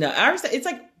 No, ours, it's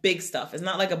like big stuff. It's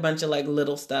not like a bunch of like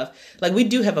little stuff. Like, we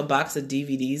do have a box of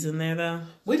DVDs in there though.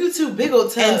 We do too, big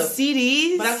old tubs. And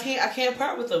CDs. But I can't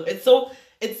part with them. It's so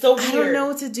weird. I don't know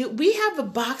what to do. We have a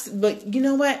box, but you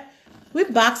know what? We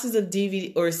have boxes of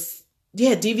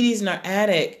DVDs in our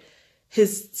attic.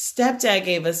 His stepdad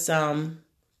gave us some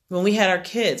when we had our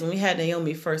kids, when we had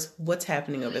Naomi first. What's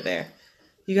happening over there?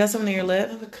 You got something in your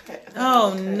lip?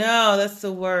 Oh no, that's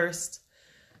the worst.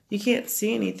 You can't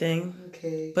see anything.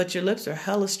 Okay. But your lips are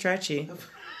hella stretchy.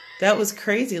 That was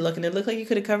crazy looking. It looked like you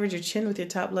could have covered your chin with your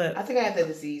top lip. I think I have that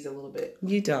disease a little bit.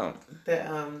 You don't. That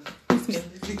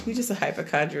You're just a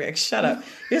hypochondriac. Shut up.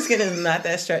 Your skin is not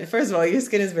that stretchy. First of all, your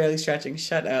skin is barely stretching.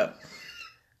 Shut up.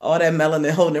 All that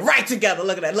melanin holding it right together.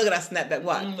 Look at that. Look at that snap back.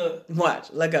 Watch. Look.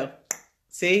 Watch. Let go.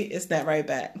 See? It snapped right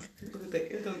back. Look at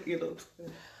that.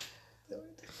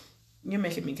 You're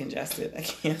making me congested. I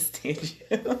can't stand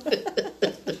you.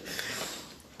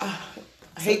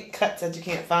 I hate cuts that you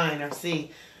can't find or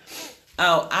see.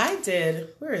 Oh, I did.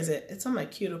 Where is it? It's on my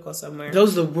cuticle somewhere.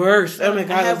 Those are the worst. Oh my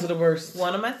God, those are the worst.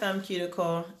 One on my thumb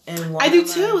cuticle and one I do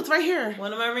too. It's right here.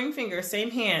 One of my ring finger,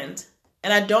 same hand.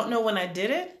 And I don't know when I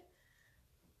did it,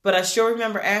 but I sure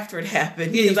remember after it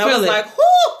happened. Yeah, because I was like, whoo!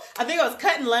 I think I was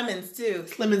cutting lemons too.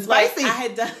 Lemon spicy. Like, I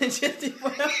had done it just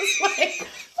before. I was like,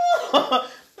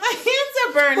 oh, my hands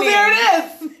are burning. Well, there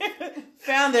it is.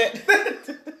 Found it.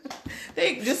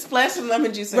 They just splash some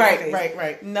lemon juice in my face.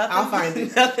 Right. Nothing, I'll find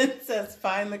it. Nothing says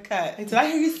find the cut. Did I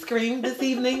hear you scream this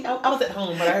evening? I was at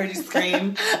home, but I heard you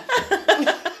scream.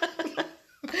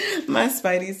 My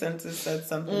spidey senses said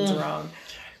something's wrong.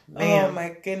 Man. Oh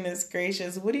my goodness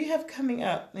gracious. What do you have coming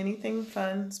up? Anything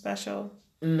fun, special?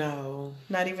 No.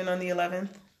 Not even on the 11th?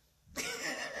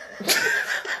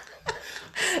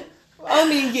 I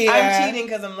mean, yeah. I'm cheating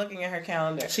because I'm looking at her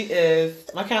calendar. She is.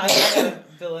 My calendar, I gotta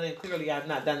fill it in. Clearly, I've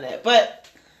not done that. But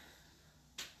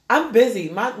I'm busy.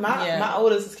 My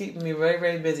oldest is keeping me very,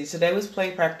 very busy. Today was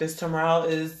play practice. Tomorrow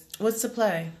is... What's the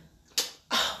play?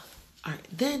 Oh, all right.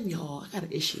 Then, y'all, I got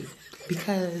an issue.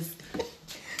 Because,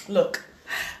 look,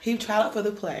 he tried out for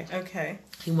the play. Okay.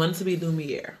 He wanted to be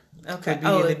Lumiere. Okay.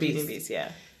 Beauty and the Beast,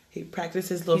 yeah. He practiced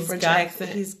his little French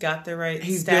accent. He's got the right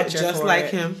He's stature built just for like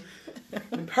it. him.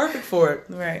 Perfect for it.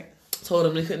 Right. Told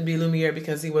him he couldn't be Lumiere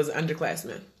because he was an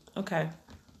underclassman. Okay.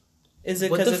 Is it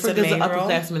What because the it's frick a is main an role?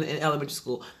 upperclassman in elementary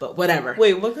school? But whatever.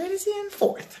 Wait, what grade is he in?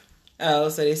 4th. Oh,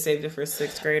 so they saved it for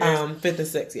 6th graders? 5th and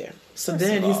 6th, yeah. So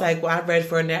then he's like, well, I read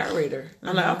for a narrator.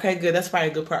 I'm like, okay, good. That's probably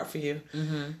a good part for you.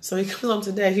 Mm-hmm. So he comes home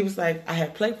today. He was like, I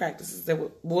have play practice. I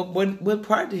said, what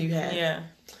part do you have? Yeah.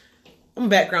 I'm a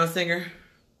background singer.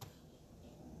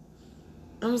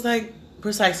 I was like,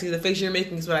 precisely, the face you're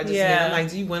making is what I just did. I'm like,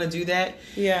 do you want to do that?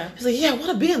 Yeah. He's like, yeah, I want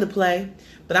to be in the play.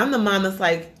 But I'm the mom that's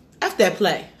like, F that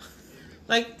play.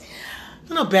 Like,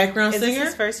 I'm no background singer. Is this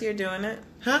his first year doing it?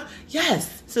 Huh?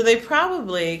 Yes. So they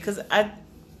probably, because I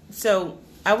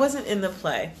wasn't in the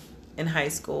play in high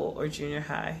school or junior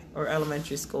high or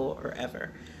elementary school or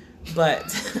ever.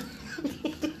 But.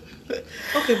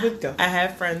 Okay, but go. I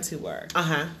have friends who were.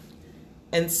 Uh-huh.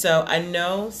 And so I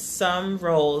know some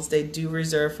roles they do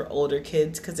reserve for older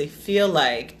kids because they feel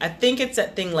like, I think it's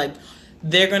that thing like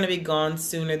they're going to be gone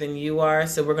sooner than you are.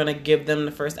 So we're going to give them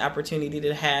the first opportunity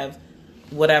to have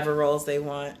whatever roles they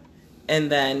want.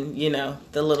 And then,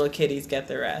 the little kiddies get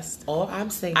the rest. All I'm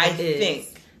saying I is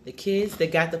think the kids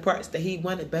that got the parts that he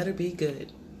wanted better be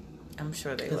good. I'm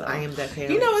sure they will. Because I am that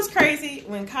parent. You know what's crazy?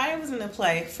 When Kaya was in the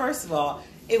play, first of all,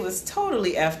 it was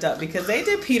totally effed up because they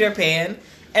did Peter Pan.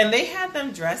 And they had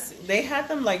them dressed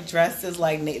as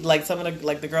like some of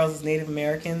the girls as Native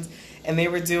Americans, and they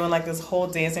were doing like this whole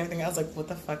dance and everything. I was like, what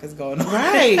the fuck is going on?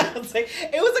 Right. I was like,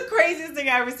 it was the craziest thing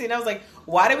I ever seen. I was like,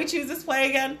 why did we choose this play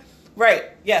again? Right.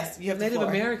 Yes, you have Native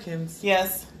Americans.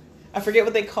 Yes. I forget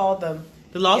what they called them.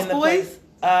 The Lost Boys?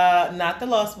 Not the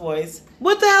Lost Boys.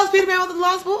 What the hell's Peter Pan with the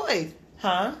Lost Boys?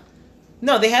 Huh?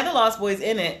 No, they had the Lost Boys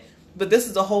in it. But this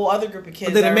is a whole other group of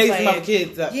kids. But then amazing other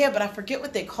kids. Yeah, but I forget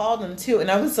what they called them too.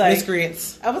 And I was like,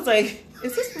 miscreants. I was like,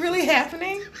 is this really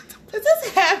happening? Is this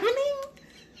happening?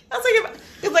 I was like,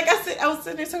 it's like I was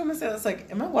sitting there talking to myself. I was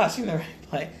like, am I watching the right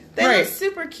play? They look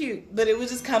super cute, but it was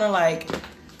just kind of like,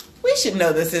 we should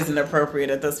know this isn't appropriate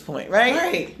at this point, right?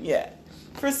 Right. Yeah,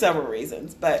 for several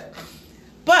reasons. But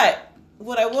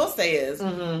what I will say is,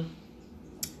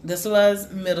 this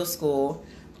was middle school.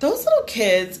 Those little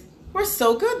kids were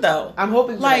so good though. I'm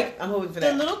hoping for that. I'm hoping for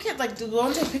that. The little kids, like the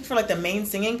ones they picked for like the main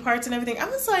singing parts and everything. I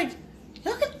was like,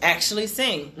 y'all can actually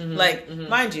sing.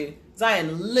 Mind you,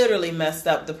 Zion literally messed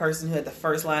up the person who had the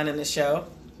first line in the show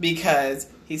because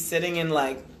he's sitting in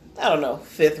like, I don't know,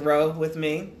 5th row with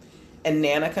me. And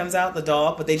Nana comes out, the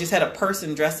dog, but they just had a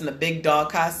person dressed in a big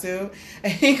dog costume.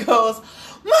 And he goes,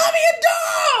 Mommy, a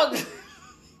dog!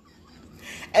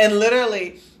 And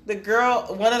literally,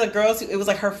 one of the girls, it was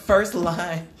like her first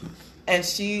line. And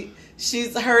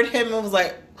she's heard him and was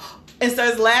like, and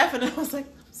starts laughing. And I was like,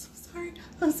 I'm so sorry.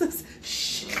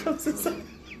 I'm so sorry.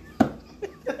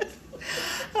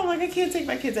 I'm like, I can't take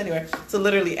my kids anywhere. So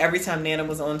literally every time Nana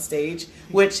was on stage,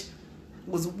 which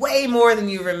was way more than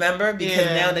you remember because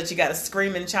now that you got a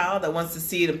screaming child that wants to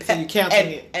see it and pet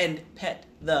and pet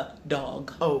the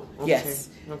dog. Oh, okay. Yes.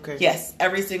 Okay. Yes.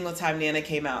 Every single time Nana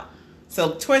came out.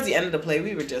 So towards the end of the play,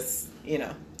 we were just,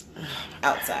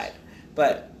 outside.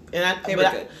 But they were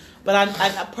good. But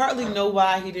I partly know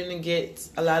why he didn't get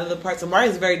a lot of the parts. Amari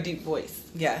has a very deep voice.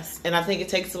 Yes. And I think it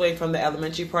takes away from the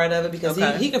elementary part of it because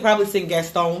he could probably sing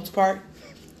Gaston's part.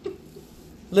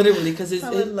 Literally, because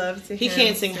he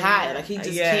can't sing high. Like, he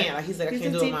just can't. Like, he's like, I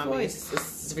can't do it, Mommy.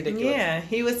 It's ridiculous. Yeah,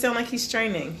 he would sound like he's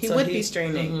straining. He would be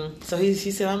straining. Mm-hmm. So he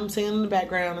said, I'm singing in the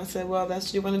background. I said, well, that's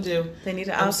what you want to do. They need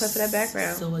an outfit for that background.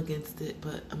 I'm so against it,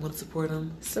 but I'm going to support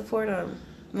him. Support him.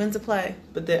 When's the play?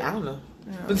 But then, I don't know.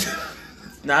 Oh.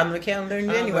 Not on the calendar in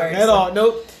January. At all.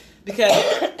 Nope.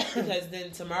 Because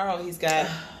then tomorrow he's got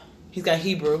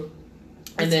Hebrew.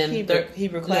 And then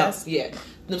Hebrew class? No, yeah.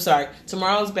 I'm sorry.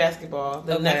 Tomorrow's basketball.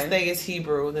 The next day is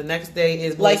Hebrew. The next day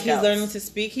is Boy Scouts. He's learning to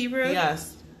speak Hebrew?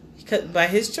 Yes. By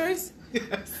his choice?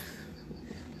 Yes.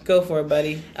 Go for it,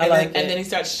 buddy. And then he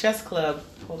starts chess club.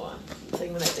 Hold on. I'll tell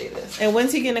you when that date is. And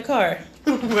when's he getting a car?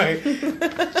 Right.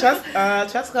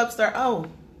 Chess club start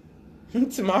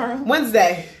tomorrow?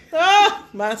 Wednesday.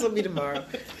 Might as well be tomorrow.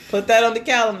 Put that on the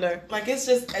calendar. Like,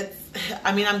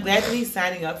 I'm glad that he's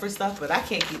signing up for stuff, but I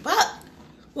can't keep up.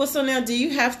 Well, so now, do you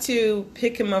have to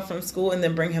pick him up from school and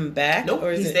then bring him back? Nope,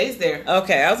 he stays there.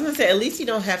 Okay, I was going to say, at least you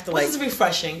don't have to, This is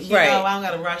refreshing. Right. I don't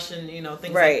got to rush and,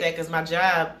 things like that, because my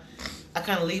job, I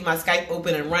kind of leave my Skype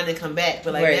open and run and come back,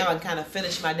 but, now I kind of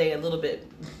finish my day a little bit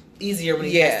easier when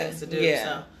he has things to do,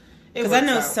 so. Because I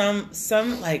know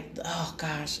some like, oh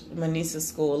gosh, my niece's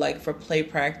school, like for play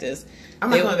practice. I'm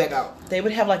not coming back out. They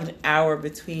would have like an hour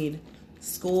between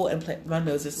school and play. My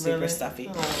nose is super stuffy.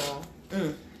 Oh.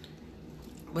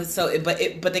 But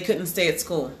they couldn't stay at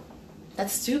school.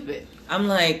 That's stupid. I'm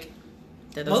like,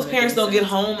 most parents don't get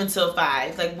home until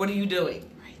 5. Like, what are you doing?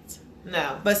 Right.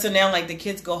 No. But so now, like, the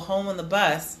kids go home on the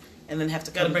bus and then have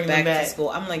to come back to school.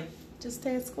 I'm like, just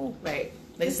stay at school. Right.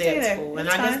 They stay at school. And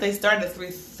I guess they start at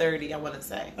 3:30, I want to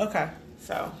say. Okay.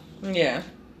 So. Yeah.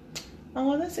 Oh,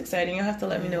 well, that's exciting. You'll have to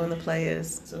let me know when the play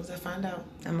is. As soon as I find out.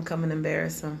 I'm going to come and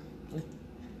embarrass them.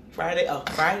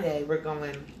 Friday, we're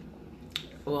going.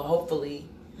 Well, hopefully.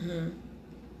 Mm-hmm.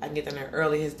 I can get them there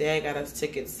early. His dad got us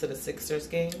tickets to the Sixers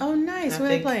game. Oh, nice. Where are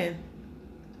they playing?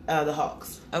 The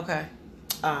Hawks. Okay.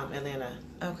 Atlanta.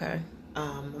 Okay.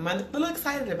 I'm a little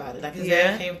excited about it. Like his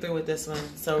dad came through with this one,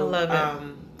 so I love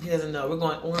it. He doesn't know we're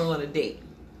on a date.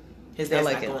 His dad's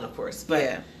not going, of course, but he's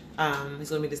going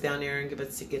to meet us down there and give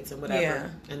us tickets and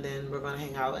whatever, and then we're going to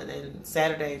hang out. And then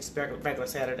Saturday, just regular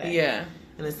Saturday, and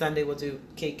then Sunday we'll do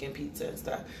cake and pizza and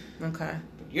stuff. Okay.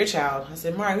 Your child, I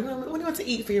said, Mari, what do you want to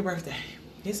eat for your birthday?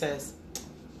 He says,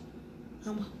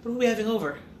 what are we having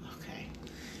over?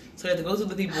 So you have to go to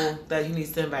the people that he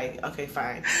needs to invite. Okay,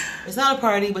 fine. It's not a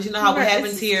party, but you know how what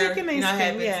happens here. You know how it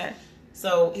happens. Yeah.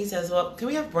 So he says, well, can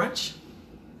we have brunch?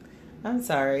 I'm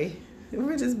sorry.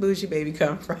 Where does Bougie Baby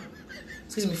come from?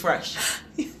 Excuse me, fresh.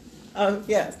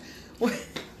 Yes.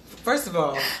 First of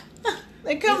all.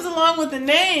 It comes along with the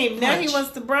name. Brunch. Now he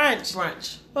wants the brunch.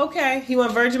 Brunch. Okay. He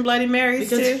want Virgin Bloody Marys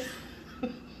too?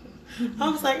 I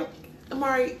was like,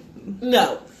 Amari,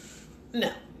 no.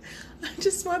 I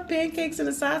just want pancakes and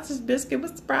a sausage biscuit.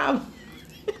 What's the problem?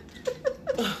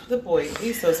 The boy,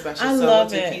 he's so special. I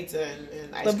love it. Pizza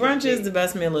and ice the brunch is the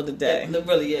best meal of the day. It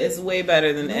really is. It's way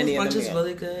better than any other meal. Brunch is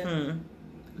really good.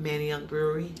 Manny Young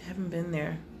Brewery. Haven't been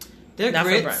there. Their Not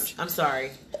grits. For brunch. I'm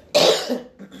sorry.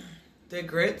 Their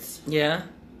grits. Yeah.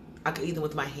 I could eat them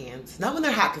with my hands. Not when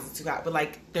they're hot because it's too hot, but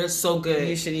like they're so good.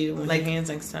 You should eat them with your hands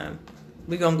next time.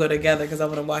 We're going to go together because I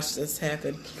want to watch this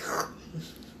happen.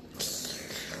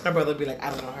 My brother would be like,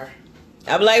 I don't know her.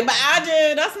 I'd be like, but I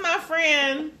do. That's my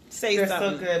friend. They're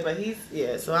something. So good,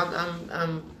 but so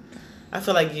I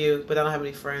feel like you, but I don't have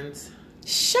any friends.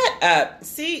 Shut up.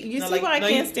 See, you see why I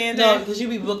can't stand it? No, because you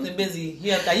be booked and busy.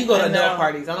 You go to adult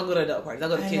parties. I don't go to adult parties. I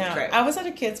go to kids' crap. I was at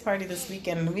a kids' party this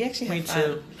weekend, and we actually had fun. Me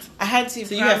too. I had to.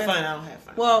 So you had fun. I don't have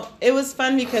fun. Well, it was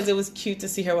fun because it was cute to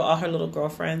see her with all her little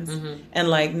girlfriends, and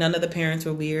like none of the parents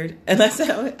were weird. And I was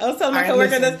telling my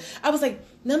coworker this. I was like,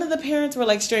 none of the parents were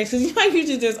like strange because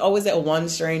usually there's always that one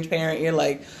strange parent. You're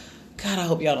like, God, I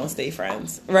hope y'all don't stay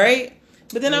friends, right?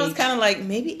 But then I was kind of like,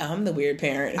 maybe I'm the weird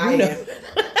parent. Who knows?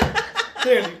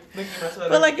 Clearly,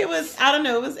 but like it was, I don't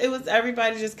know. It was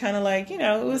everybody just kind of like, it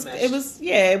was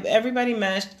everybody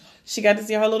meshed. She got to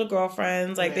see her little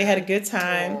girlfriends. Like they had a good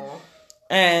time,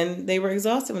 and they were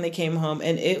exhausted when they came home,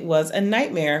 and it was a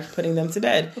nightmare putting them to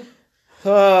bed.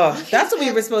 Oh, that's what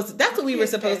we were supposed to. That's what we were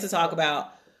supposed to talk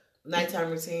about.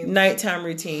 Nighttime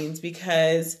routines,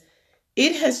 because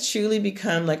it has truly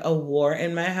become like a war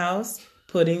in my house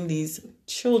putting these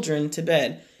children to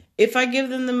bed. If I give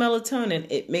them the melatonin,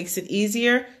 it makes it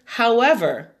easier.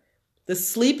 However, the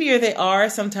sleepier they are,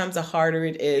 sometimes the harder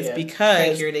it is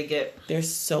because crankier they get. They're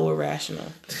so irrational.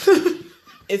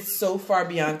 It's so far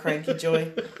beyond cranky,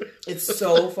 Joy. It's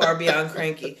so far beyond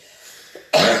cranky.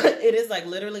 It is like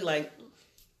literally like,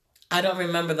 I don't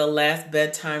remember the last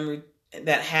bedtime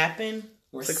that happened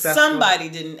where somebody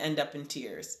didn't end up in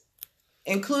tears,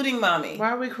 including mommy.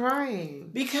 Why are we crying?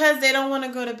 Because they don't want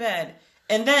to go to bed.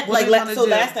 And then,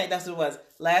 last night, that's what it was.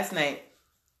 Last night,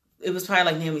 it was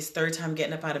probably like Naomi's third time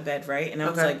getting up out of bed, right? And I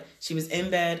was like, she was in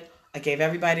bed. I gave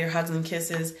everybody her hugs and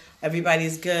kisses.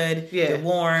 Everybody's good. Yeah. They're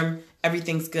warm.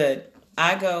 Everything's good.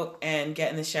 I go and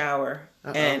get in the shower.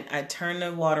 And I turn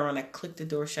the water on. I click the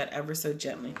door shut ever so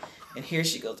gently. And here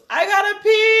she goes, I gotta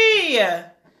pee.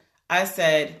 I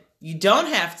said, you don't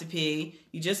have to pee.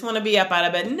 You just want to be up out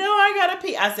of bed. No, I gotta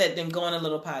pee. I said, then go in a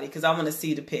little potty because I want to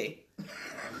see the pee.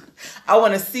 I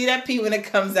want to see that pee when it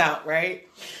comes out, right?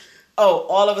 Oh,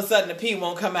 all of a sudden the pee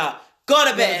won't come out. Go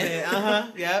to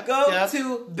bed. Yep. Go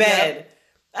to bed. Yep.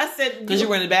 I said... Because you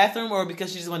were in the bathroom or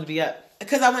because she just wanted to be up?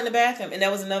 Because I went in the bathroom and that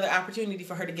was another opportunity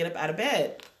for her to get up out of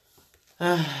bed.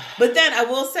 But then I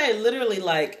will say, literally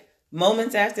like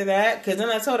moments after that, because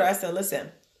then I told her, I said,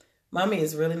 listen, mommy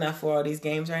is really not for all these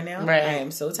games right now. Right. I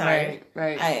am so tired.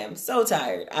 Right. I am so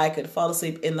tired. I could fall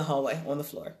asleep in the hallway on the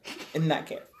floor and not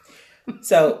care.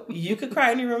 So you could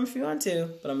cry in your room if you want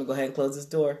to, but I'm gonna go ahead and close this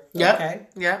door. Yep. Okay.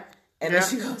 Yeah. And then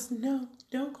she goes, "No,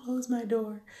 don't close my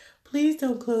door. Please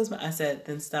don't close my." I said,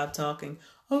 "Then stop talking."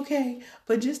 Okay,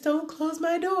 but just don't close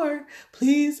my door,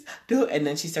 please. Do. And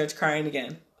then she starts crying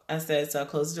again. I said, "So I'll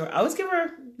close the door." I always give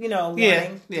her,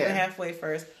 warning. Give her halfway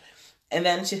first, and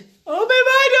then she open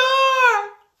my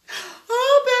door.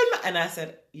 And I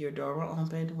said, "Your door will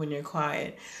open when you're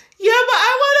quiet." Yeah, but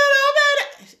I want to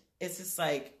open it. It's just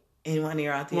like. In one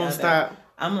ear out the other. Stop.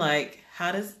 I'm like,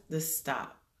 how does this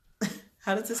stop?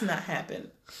 How does this not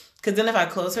happen? Because then if I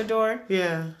close her door,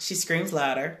 she screams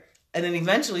louder. And then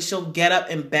eventually she'll get up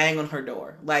and bang on her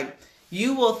door. Like,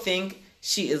 you will think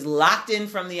she is locked in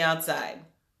from the outside.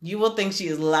 You will think she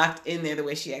is locked in there the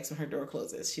way she acts when her door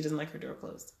closes. She doesn't like her door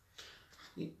closed.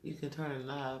 You can turn a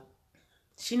knob.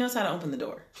 She knows how to open the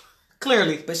door.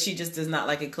 Clearly. But she just does not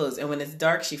like it closed. And when it's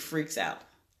dark, she freaks out.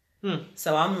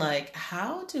 So I'm like,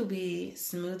 how do we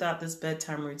smooth out this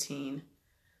bedtime routine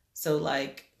so,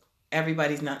 like,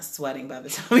 everybody's not sweating by the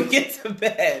time we get to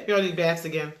bed? You don't need baths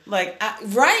again. Like,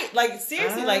 right. Like,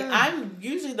 seriously, like, I'm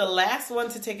usually the last one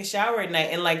to take a shower at night.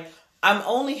 And, like, I'm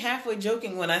only halfway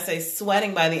joking when I say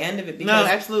sweating by the end of it. Because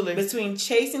no, absolutely. Between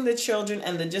chasing the children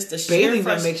and the sheer bathing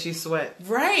that makes you sweat.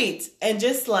 Right. And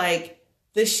just, like,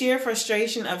 the sheer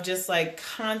frustration of just, like,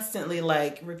 constantly,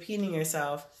 like, repeating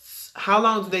yourself. How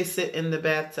long do they sit in the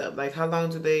bathtub? Like, how long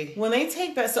do they... When they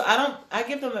take baths, so I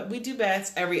give them, we do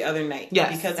baths every other night.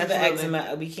 Yes, because of the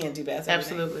eczema, we can't do baths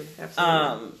every night.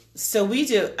 Absolutely. So we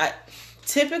do,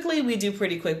 typically we do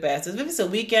pretty quick baths. If it's a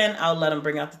weekend, I'll let them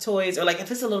bring out the toys. Or, like, if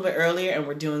it's a little bit earlier and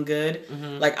we're doing good,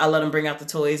 like, I'll let them bring out the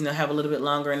toys and they'll have a little bit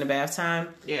longer in the bath time.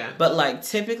 Yeah. But, like,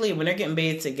 typically when they're getting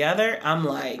bathed together, I'm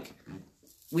like,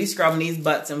 we scrubbing these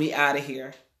butts and we out of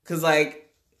here. Because, like,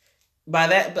 by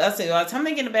the time they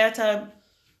get in the bathtub,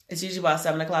 it's usually about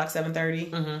 7 o'clock,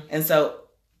 7:30. And so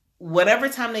whatever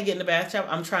time they get in the bathtub,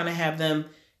 I'm trying to have them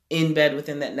in bed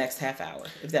within that next half hour,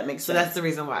 if that makes sense. So that's the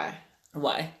reason why.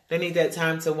 Why? They need that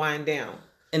time to wind down.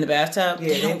 In the bathtub? Yeah,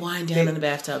 they don't wind down in the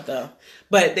bathtub, though.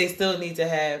 But they still need to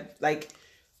have, like,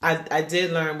 I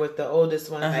did learn with the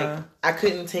oldest one, like, I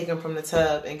couldn't take him from the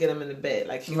tub and get him in the bed.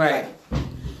 Like, he was like...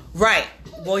 Right.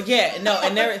 Well, yeah, no,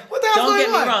 and there. Don't get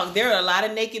me wrong. There are a lot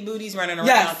of naked booties running around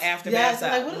after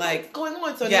bathtub. Like, what's going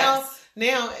on? So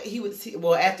now he would see.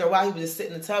 Well, after a while, he would just sit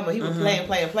in the tub, but he would play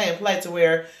to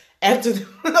where after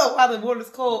while the water's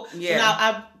cold. So now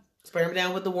I spray him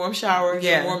down with the warm shower,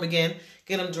 get him warm again,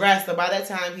 get him dressed. So by that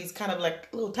time, he's kind of like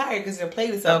a little tired because he's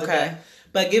played this stuff. Okay.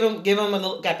 But give him a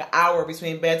little, like, an hour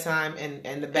between bedtime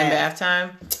and the bath. And bath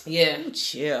time. Yeah. Ooh,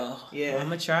 chill. Yeah. I'm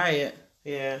gonna try it.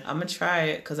 Yeah. I'm going to try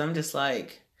it because I'm just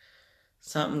like,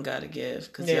 something got to give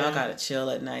because y'all got to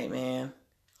chill at night, man.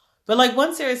 But, like,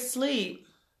 once they're asleep,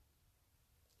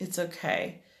 it's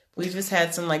okay. We've just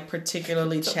had some, like,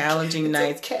 particularly challenging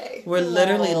nights. Okay. We're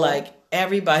literally, like,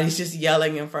 everybody's just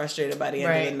yelling and frustrated by the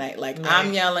end of the night. Like,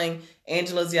 I'm yelling,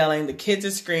 Angela's yelling, the kids are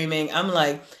screaming. I'm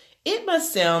like, it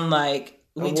must sound like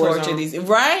we torture these.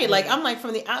 Right? Yeah. Like, I'm like,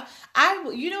 from the...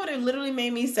 you know what it literally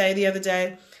made me say the other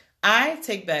day? I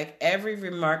take back every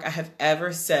remark I have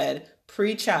ever said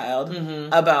pre-child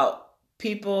about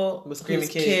people with screaming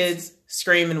kids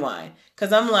scream and whine.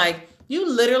 Because I'm like, you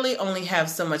literally only have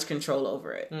so much control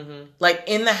over it. Like,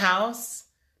 in the house,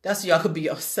 that's y'all could be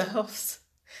yourselves.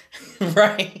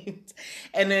 Right?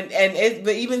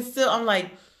 But even still, I'm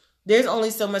like, there's only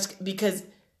so much, because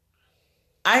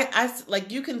I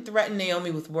like, you can threaten Naomi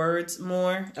with words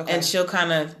more, and she'll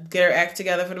kind of get her act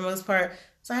together for the most part.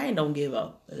 So I don't give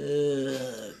a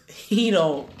he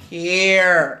don't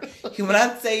care. When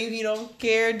I say he don't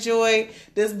care, Joy,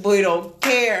 this boy don't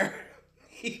care.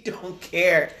 He don't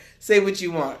care. Say what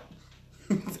you want.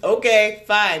 Okay,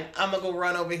 fine. I'm going to go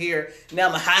run over here. Now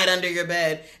I'm going to hide under your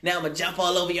bed. Now I'm going to jump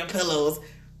all over your pillows.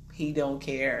 He don't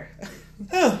care.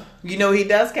 You know what he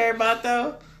does care about,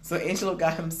 though? So Angelo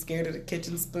got him scared of the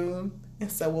kitchen spoon.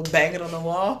 And so we'll bang it on the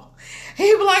wall.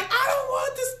 He'd be like, I don't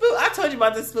want the spoon. I told you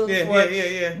about this spoon before.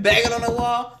 Yeah. Bang it on the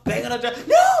wall. Bang it on the...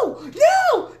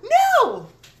 No!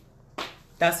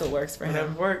 That's what works for him.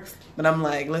 Whatever works. But I'm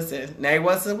like, listen, every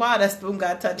once in a while, that spoon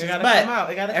got to touch his butt. Come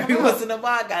out. It gotta come every out. Once in a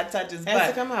while, got to touch his butt. It has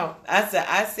to come out.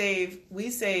 I said, we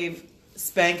save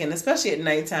spanking, especially at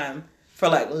nighttime, for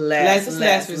like last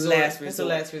resort. It's the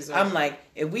last resort. I'm like,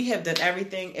 if we have done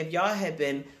everything, if y'all had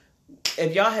been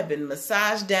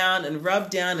massaged down and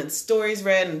rubbed down and stories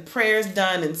read and prayers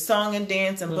done and song and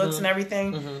dance and books and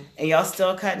everything, and y'all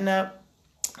still cutting up,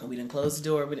 and we didn't close the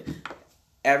door, but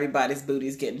everybody's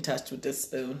booty's getting touched with this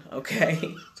spoon,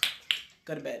 okay?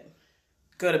 Go to bed.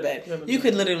 You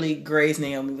could literally graze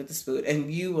Naomi with the spoon,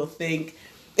 and you will think...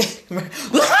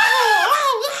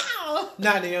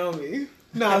 Not Naomi.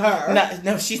 Not her.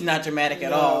 No, she's not dramatic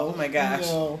at all. Oh my gosh.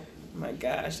 No. Oh my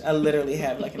gosh. I literally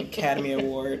have like an Academy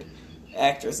Award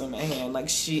actress on my hand. Like,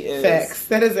 she is... Facts.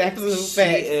 That is absolute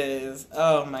facts. She is.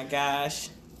 Oh my gosh.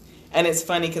 And it's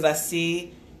funny because I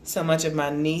see so much of my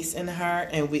niece in her,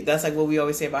 and that's like what we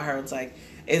always say about her. It's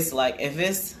like if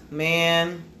it's,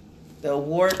 man, the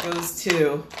award goes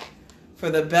to for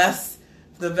the best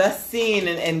scene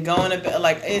and going to bed.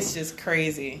 Like, it's just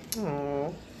crazy.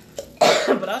 Aww.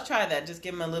 But I'll try that. Just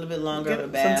give him a little bit longer of a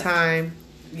bath. Some time.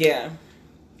 Yeah.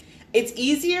 It's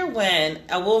easier when,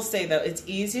 I will say though, it's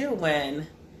easier when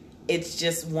it's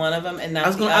just one of them and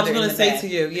not the other. I was going to say to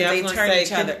you, yeah, they turn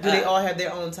each other up. Do they all have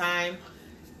their own time?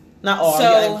 Not all. So,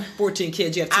 you have 14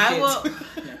 kids. You have 2 kids.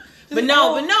 But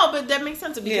that makes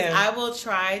sense because I will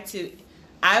try to.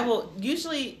 I will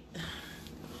usually.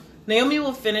 Naomi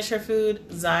will finish her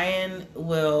food. Zion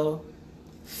will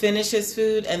finish his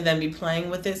food and then be playing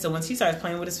with it. So once he starts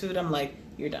playing with his food, I'm like,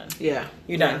 "You're done. Yeah,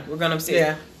 you're done. We're going upstairs."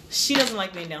 Yeah. She doesn't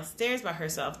like being downstairs by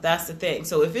herself. That's the thing.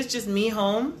 So if it's just me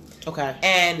home, okay,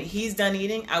 and he's done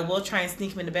eating, I will try and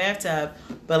sneak him in the bathtub.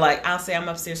 But like, I'll say I'm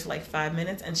upstairs for like 5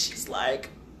 minutes, and she's like,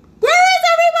 "Where is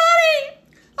everybody?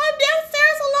 I'm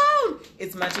downstairs alone."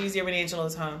 It's much easier when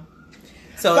Angela's home.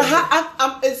 So,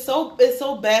 but it's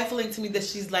so baffling to me that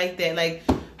she's like that. Like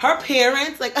her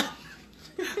parents, like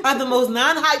are the most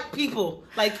non-hype people.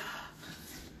 Like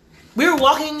we were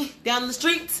walking down the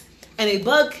street and a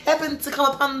bug happened to come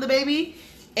upon the baby,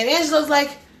 and Angela's like,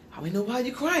 "I don't know why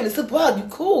you crying. It's a bug. You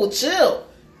cool, chill."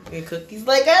 And Cookie's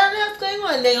like, "I don't know what's going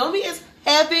on." Naomi is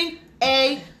having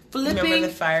a flipping Remember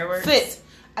the fireworks? fit.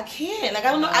 I can't. Like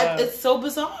I don't know. It's so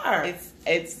bizarre.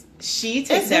 She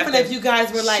takes different if you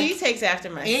guys were like. She takes after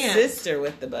my sister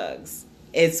with the bugs.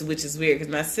 Which is weird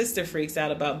because my sister freaks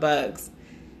out about bugs.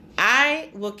 I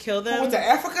will kill them. Went to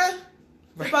Africa.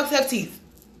 Right. Bugs have teeth.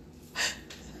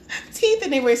 Teeth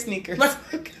and they wear sneakers.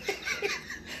 Okay.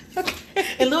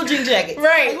 And little jean jackets.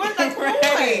 Right. Like,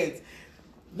 right.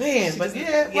 Man, but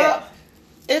well.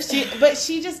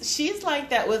 She's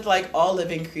like that with like all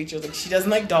living creatures. Like she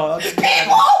doesn't like dogs.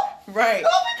 People! Right.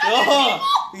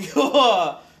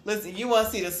 Listen, you want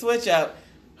to see the switch up.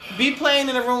 Be playing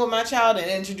in a room with my child and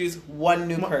introduce one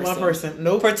new person. One person.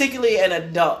 Nope. Particularly an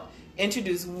adult.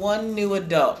 Introduce one new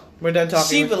adult. We're done talking.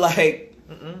 She be like,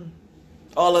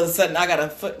 all of a sudden I got a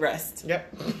footrest.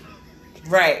 Yep.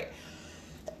 Right.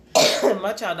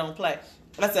 My child don't play.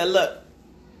 I said, look.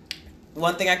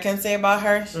 One thing I can say about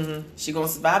her, she gonna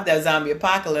survive that zombie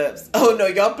apocalypse. Oh no,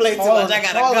 y'all play too much. I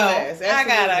gotta go. I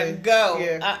gotta go.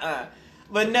 Yeah.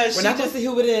 But no, we're not gonna see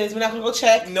who it is. We're not gonna go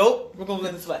check. Nope. We're gonna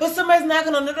go this way. But somebody's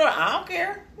knocking on the door. I don't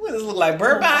care. What does it look like?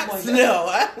 Bird Box?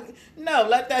 No. No.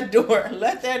 Let that door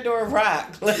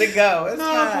rock. Let it go. It's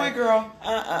fine. Boy, girl.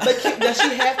 But does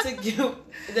she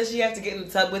have to get in the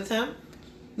tub with him?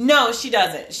 No, she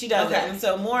doesn't. She doesn't. Okay. And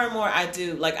so more and more I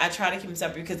do. Like I try to keep them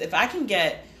separate because if I can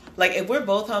get. Like, if we're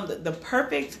both home, the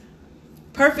perfect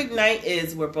night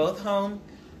is we're both home.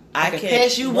 I can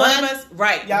pass you one of us,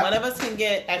 right? Yep. One of us can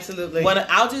get absolutely.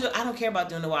 I don't care about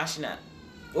doing the washing up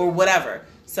or whatever.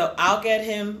 So I'll get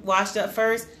him washed up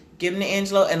first, give him to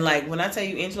Angelo, and like when I tell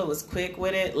you, Angelo was quick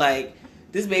with it. Like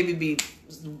this baby be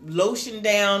lotion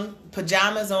down,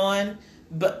 pajamas on,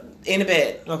 but in the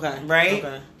bed. Okay, right.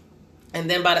 Okay. And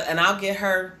then and I'll get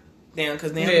her down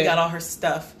because now we got all her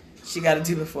stuff she got to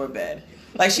do before bed.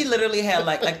 Like, she literally had,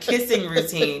 like, a kissing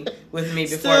routine with me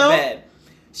before bed.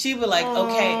 She would, like,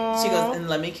 okay. She goes, and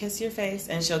let me kiss your face.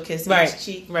 And she'll kiss my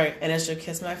cheek. Right. And then she'll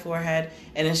kiss my forehead.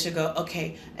 And then she'll go,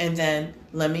 okay. And then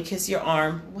let me kiss your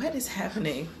arm. What is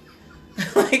happening?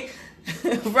 Like,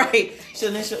 right.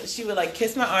 She would, like,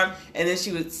 kiss my arm. And then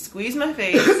she would squeeze my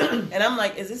face. And I'm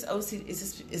like, is this OCD?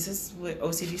 Is this where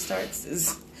OCD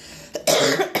starts?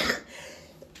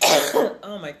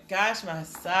 Oh, my gosh. My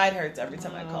side hurts every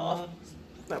time I cough.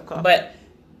 But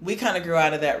we kind of grew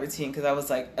out of that routine because I was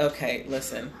like, okay,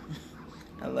 listen,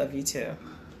 I love you too.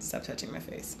 Stop touching my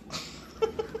face.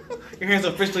 Your hands are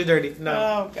officially dirty. No.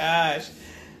 Oh, gosh.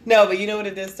 No, but you know what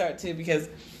it did start too? Because,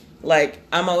 like,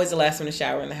 I'm always the last one to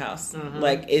shower in the house.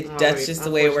 Like, that's just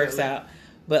the way it works out.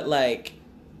 But, like,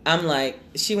 I'm like,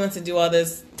 she wants to do all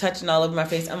this touching all over my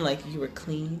face. I'm like, you were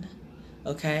clean.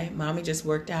 Okay? Mommy just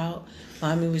worked out.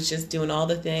 Mommy was just doing all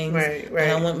the things. Right. And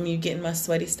I want you getting my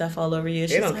sweaty stuff all over you.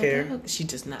 They don't care. Oh. She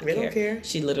does not care. They don't care.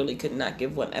 She literally could not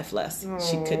give one F less. Aww.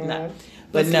 She could not.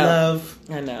 But that's love.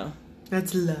 I know.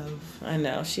 That's love. I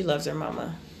know. She loves her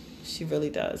mama. She really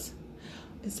does.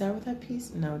 Is that what that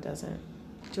piece? No, it doesn't.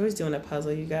 Joy's doing a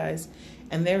puzzle, you guys.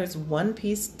 And there is one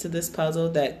piece to this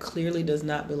puzzle that clearly does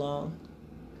not belong.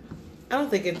 I don't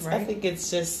think it's... Right? I think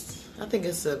it's just... I think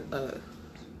it's a...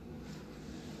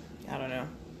 I don't know.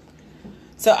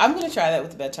 So I'm going to try that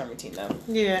with the bedtime routine, though.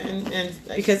 Yeah, and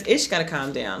because Ish got to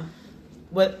calm down.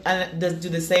 What do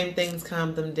the same things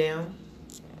calm them down?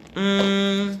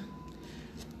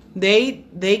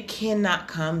 They cannot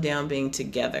calm down being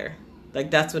together.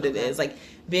 Like, that's what it is. Like,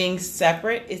 being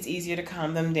separate, it's easier to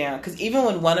calm them down. Because even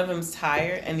when one of them's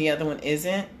tired and the other one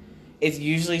isn't, it's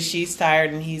usually she's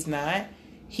tired and he's not.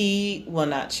 He will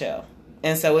not chill.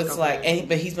 And so it's like,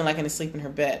 but he's been like in his sleep in her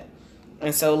bed.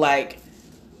 And so, like,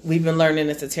 we've been learning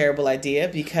it's a terrible idea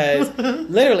because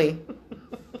literally,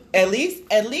 at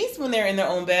least when they're in their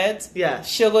own beds,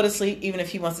 she'll go to sleep even if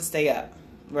he wants to stay up.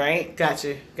 Right?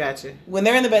 Gotcha. When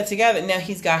they're in the bed together, now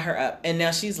he's got her up, and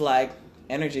now she's like,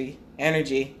 energy.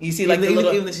 You see, like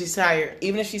even if she's tired,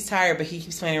 but he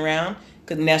keeps playing around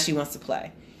because now she wants to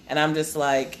play, and I'm just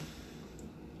like,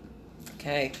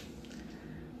 okay.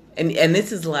 And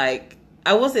this is like,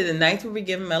 I will say the nights where we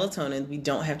give him melatonin, we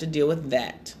don't have to deal with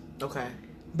that. Okay.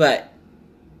 But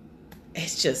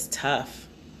it's just tough.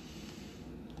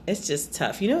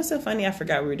 You know what's so funny? I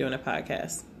forgot we were doing a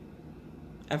podcast.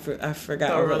 I forgot.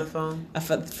 Thought we were on the phone?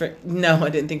 No, I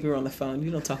didn't think we were on the phone.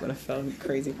 You don't talk on the phone, you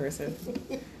crazy person.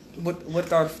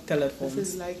 What are telephones?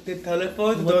 This is like the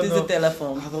telephone? What is a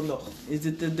telephone? I don't know. Is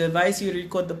it the device you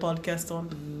record the podcast on?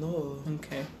 No.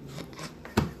 Okay.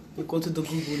 You go to the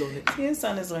Google on it. Your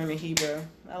son is learning Hebrew.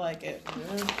 I like it.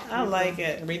 Yeah, I like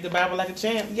it. Read the Bible like a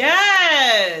champ.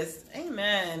 Yes!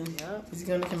 Amen. Yep. Is he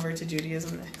going to convert to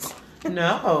Judaism next?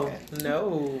 No. Okay.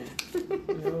 No.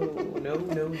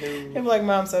 I'm like,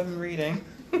 Mom, so I've been reading.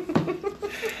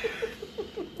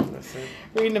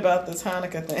 Reading about this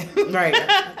Hanukkah thing. Right.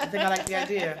 I think I like the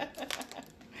idea.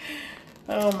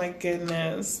 Oh my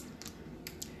goodness.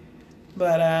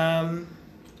 But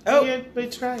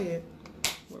but try it.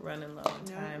 We're running low on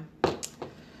time.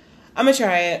 I'm gonna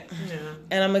try it. Yeah.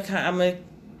 And I'm gonna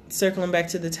circling back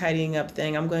to the tidying up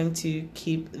thing. I'm going to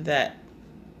keep that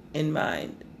in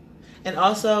mind. And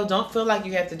also, don't feel like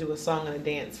you have to do a song and a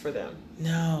dance for them.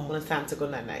 No. When it's time to go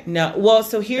night-night. No. Well,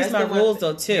 so here's my rules,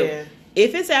 though, too. Yeah.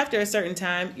 If it's after a certain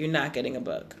time, you're not getting a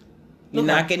book. You're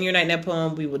not getting your night-night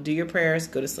poem. We will do your prayers,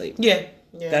 go to sleep. Yeah.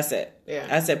 That's it. Yeah.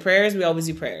 I said prayers, we always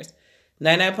do prayers.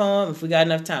 Night-night poem, if we got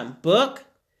enough time. Book,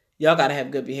 y'all got to have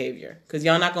good behavior. Because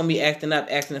y'all not going to be acting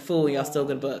a fool, and y'all still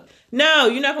get a book. No,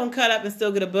 you're not going to cut up and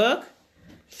still get a book.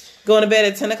 Going to bed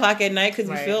at 10 o'clock at night because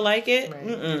you feel like it.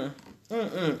 Right.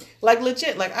 Like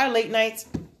legit, like our late nights,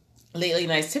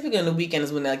 typically on the weekend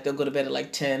is when they'll go to bed at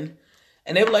like 10.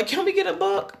 And they were like, can we get a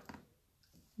book?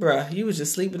 Bruh, you was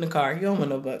just sleep in the car. You don't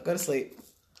want no book. Go to sleep.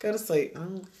 Go to sleep.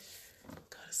 Oh,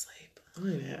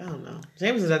 yeah, I don't know.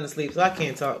 James doesn't sleep, so I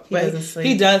can't talk. He doesn't sleep.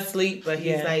 He does sleep, but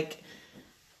he's like,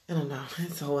 I don't know.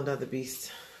 It's a whole other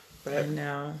beast. But I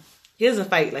know. He doesn't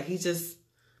fight. Like, he's just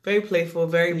very playful,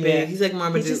 very big. He's like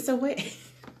Marmaduke. He's just a way.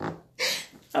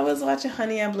 I was watching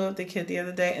Honey, I Blew Up the Kid the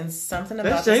other day, and something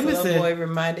about this little boy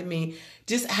reminded me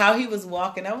just how he was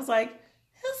walking. I was like,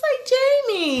 that's like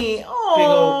Jamie.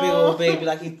 Oh, big old baby,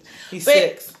 like he's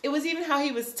 6. It was even how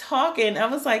he was talking. I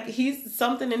was like, he's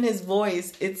something in his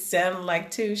voice. It sounded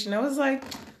like Touche, and I was like, I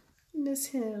miss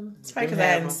him. It's probably because I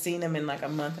hadn't seen him in like a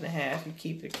month and a half. You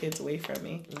keep your kids away from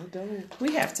me. I don't.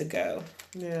 We have to go.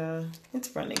 Yeah,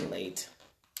 it's running late,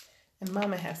 and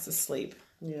Mama has to sleep.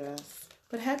 Yes.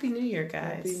 But Happy New Year,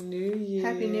 guys. Happy New Year.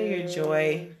 Happy New Year,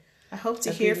 Joy. I hope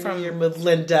to hear from you,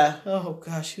 Melinda. Oh,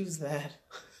 gosh, who's that?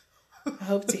 I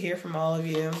hope to hear from all of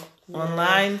you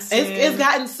online soon. It's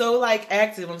gotten so, like,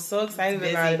 active. I'm so excited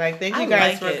about it. Like, thank you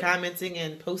guys for commenting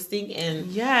and posting and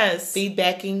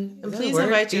feedbacking. And please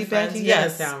invite your friends.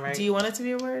 Yes. Sound right. Do you want it to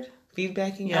be a word?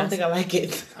 Feedbacking? Yes. I don't think I like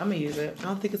it. I'm going to use it. I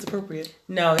don't think it's appropriate.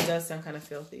 No, it does sound kind of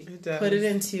filthy. It does. Put it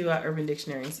into Urban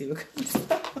Dictionary and see what comes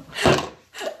up.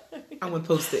 I'm going to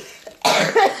post it.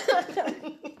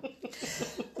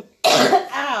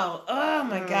 Ow. Oh,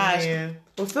 my gosh. Man.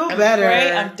 Well, feel better.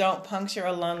 I don't puncture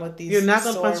a lung with these. You're not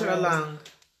going to puncture a lung.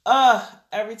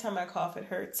 Every time I cough, it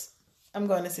hurts. I'm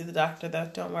going to see the doctor, though.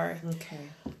 Don't worry. Okay.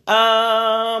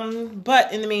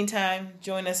 But in the meantime,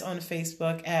 join us on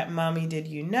Facebook at Mommy Did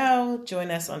You Know? Join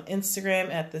us on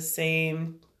Instagram at the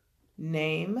same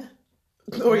name.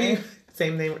 Same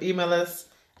name. Email us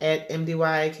at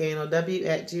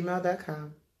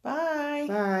mdyknow@gmail.com. Bye.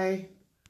 Bye.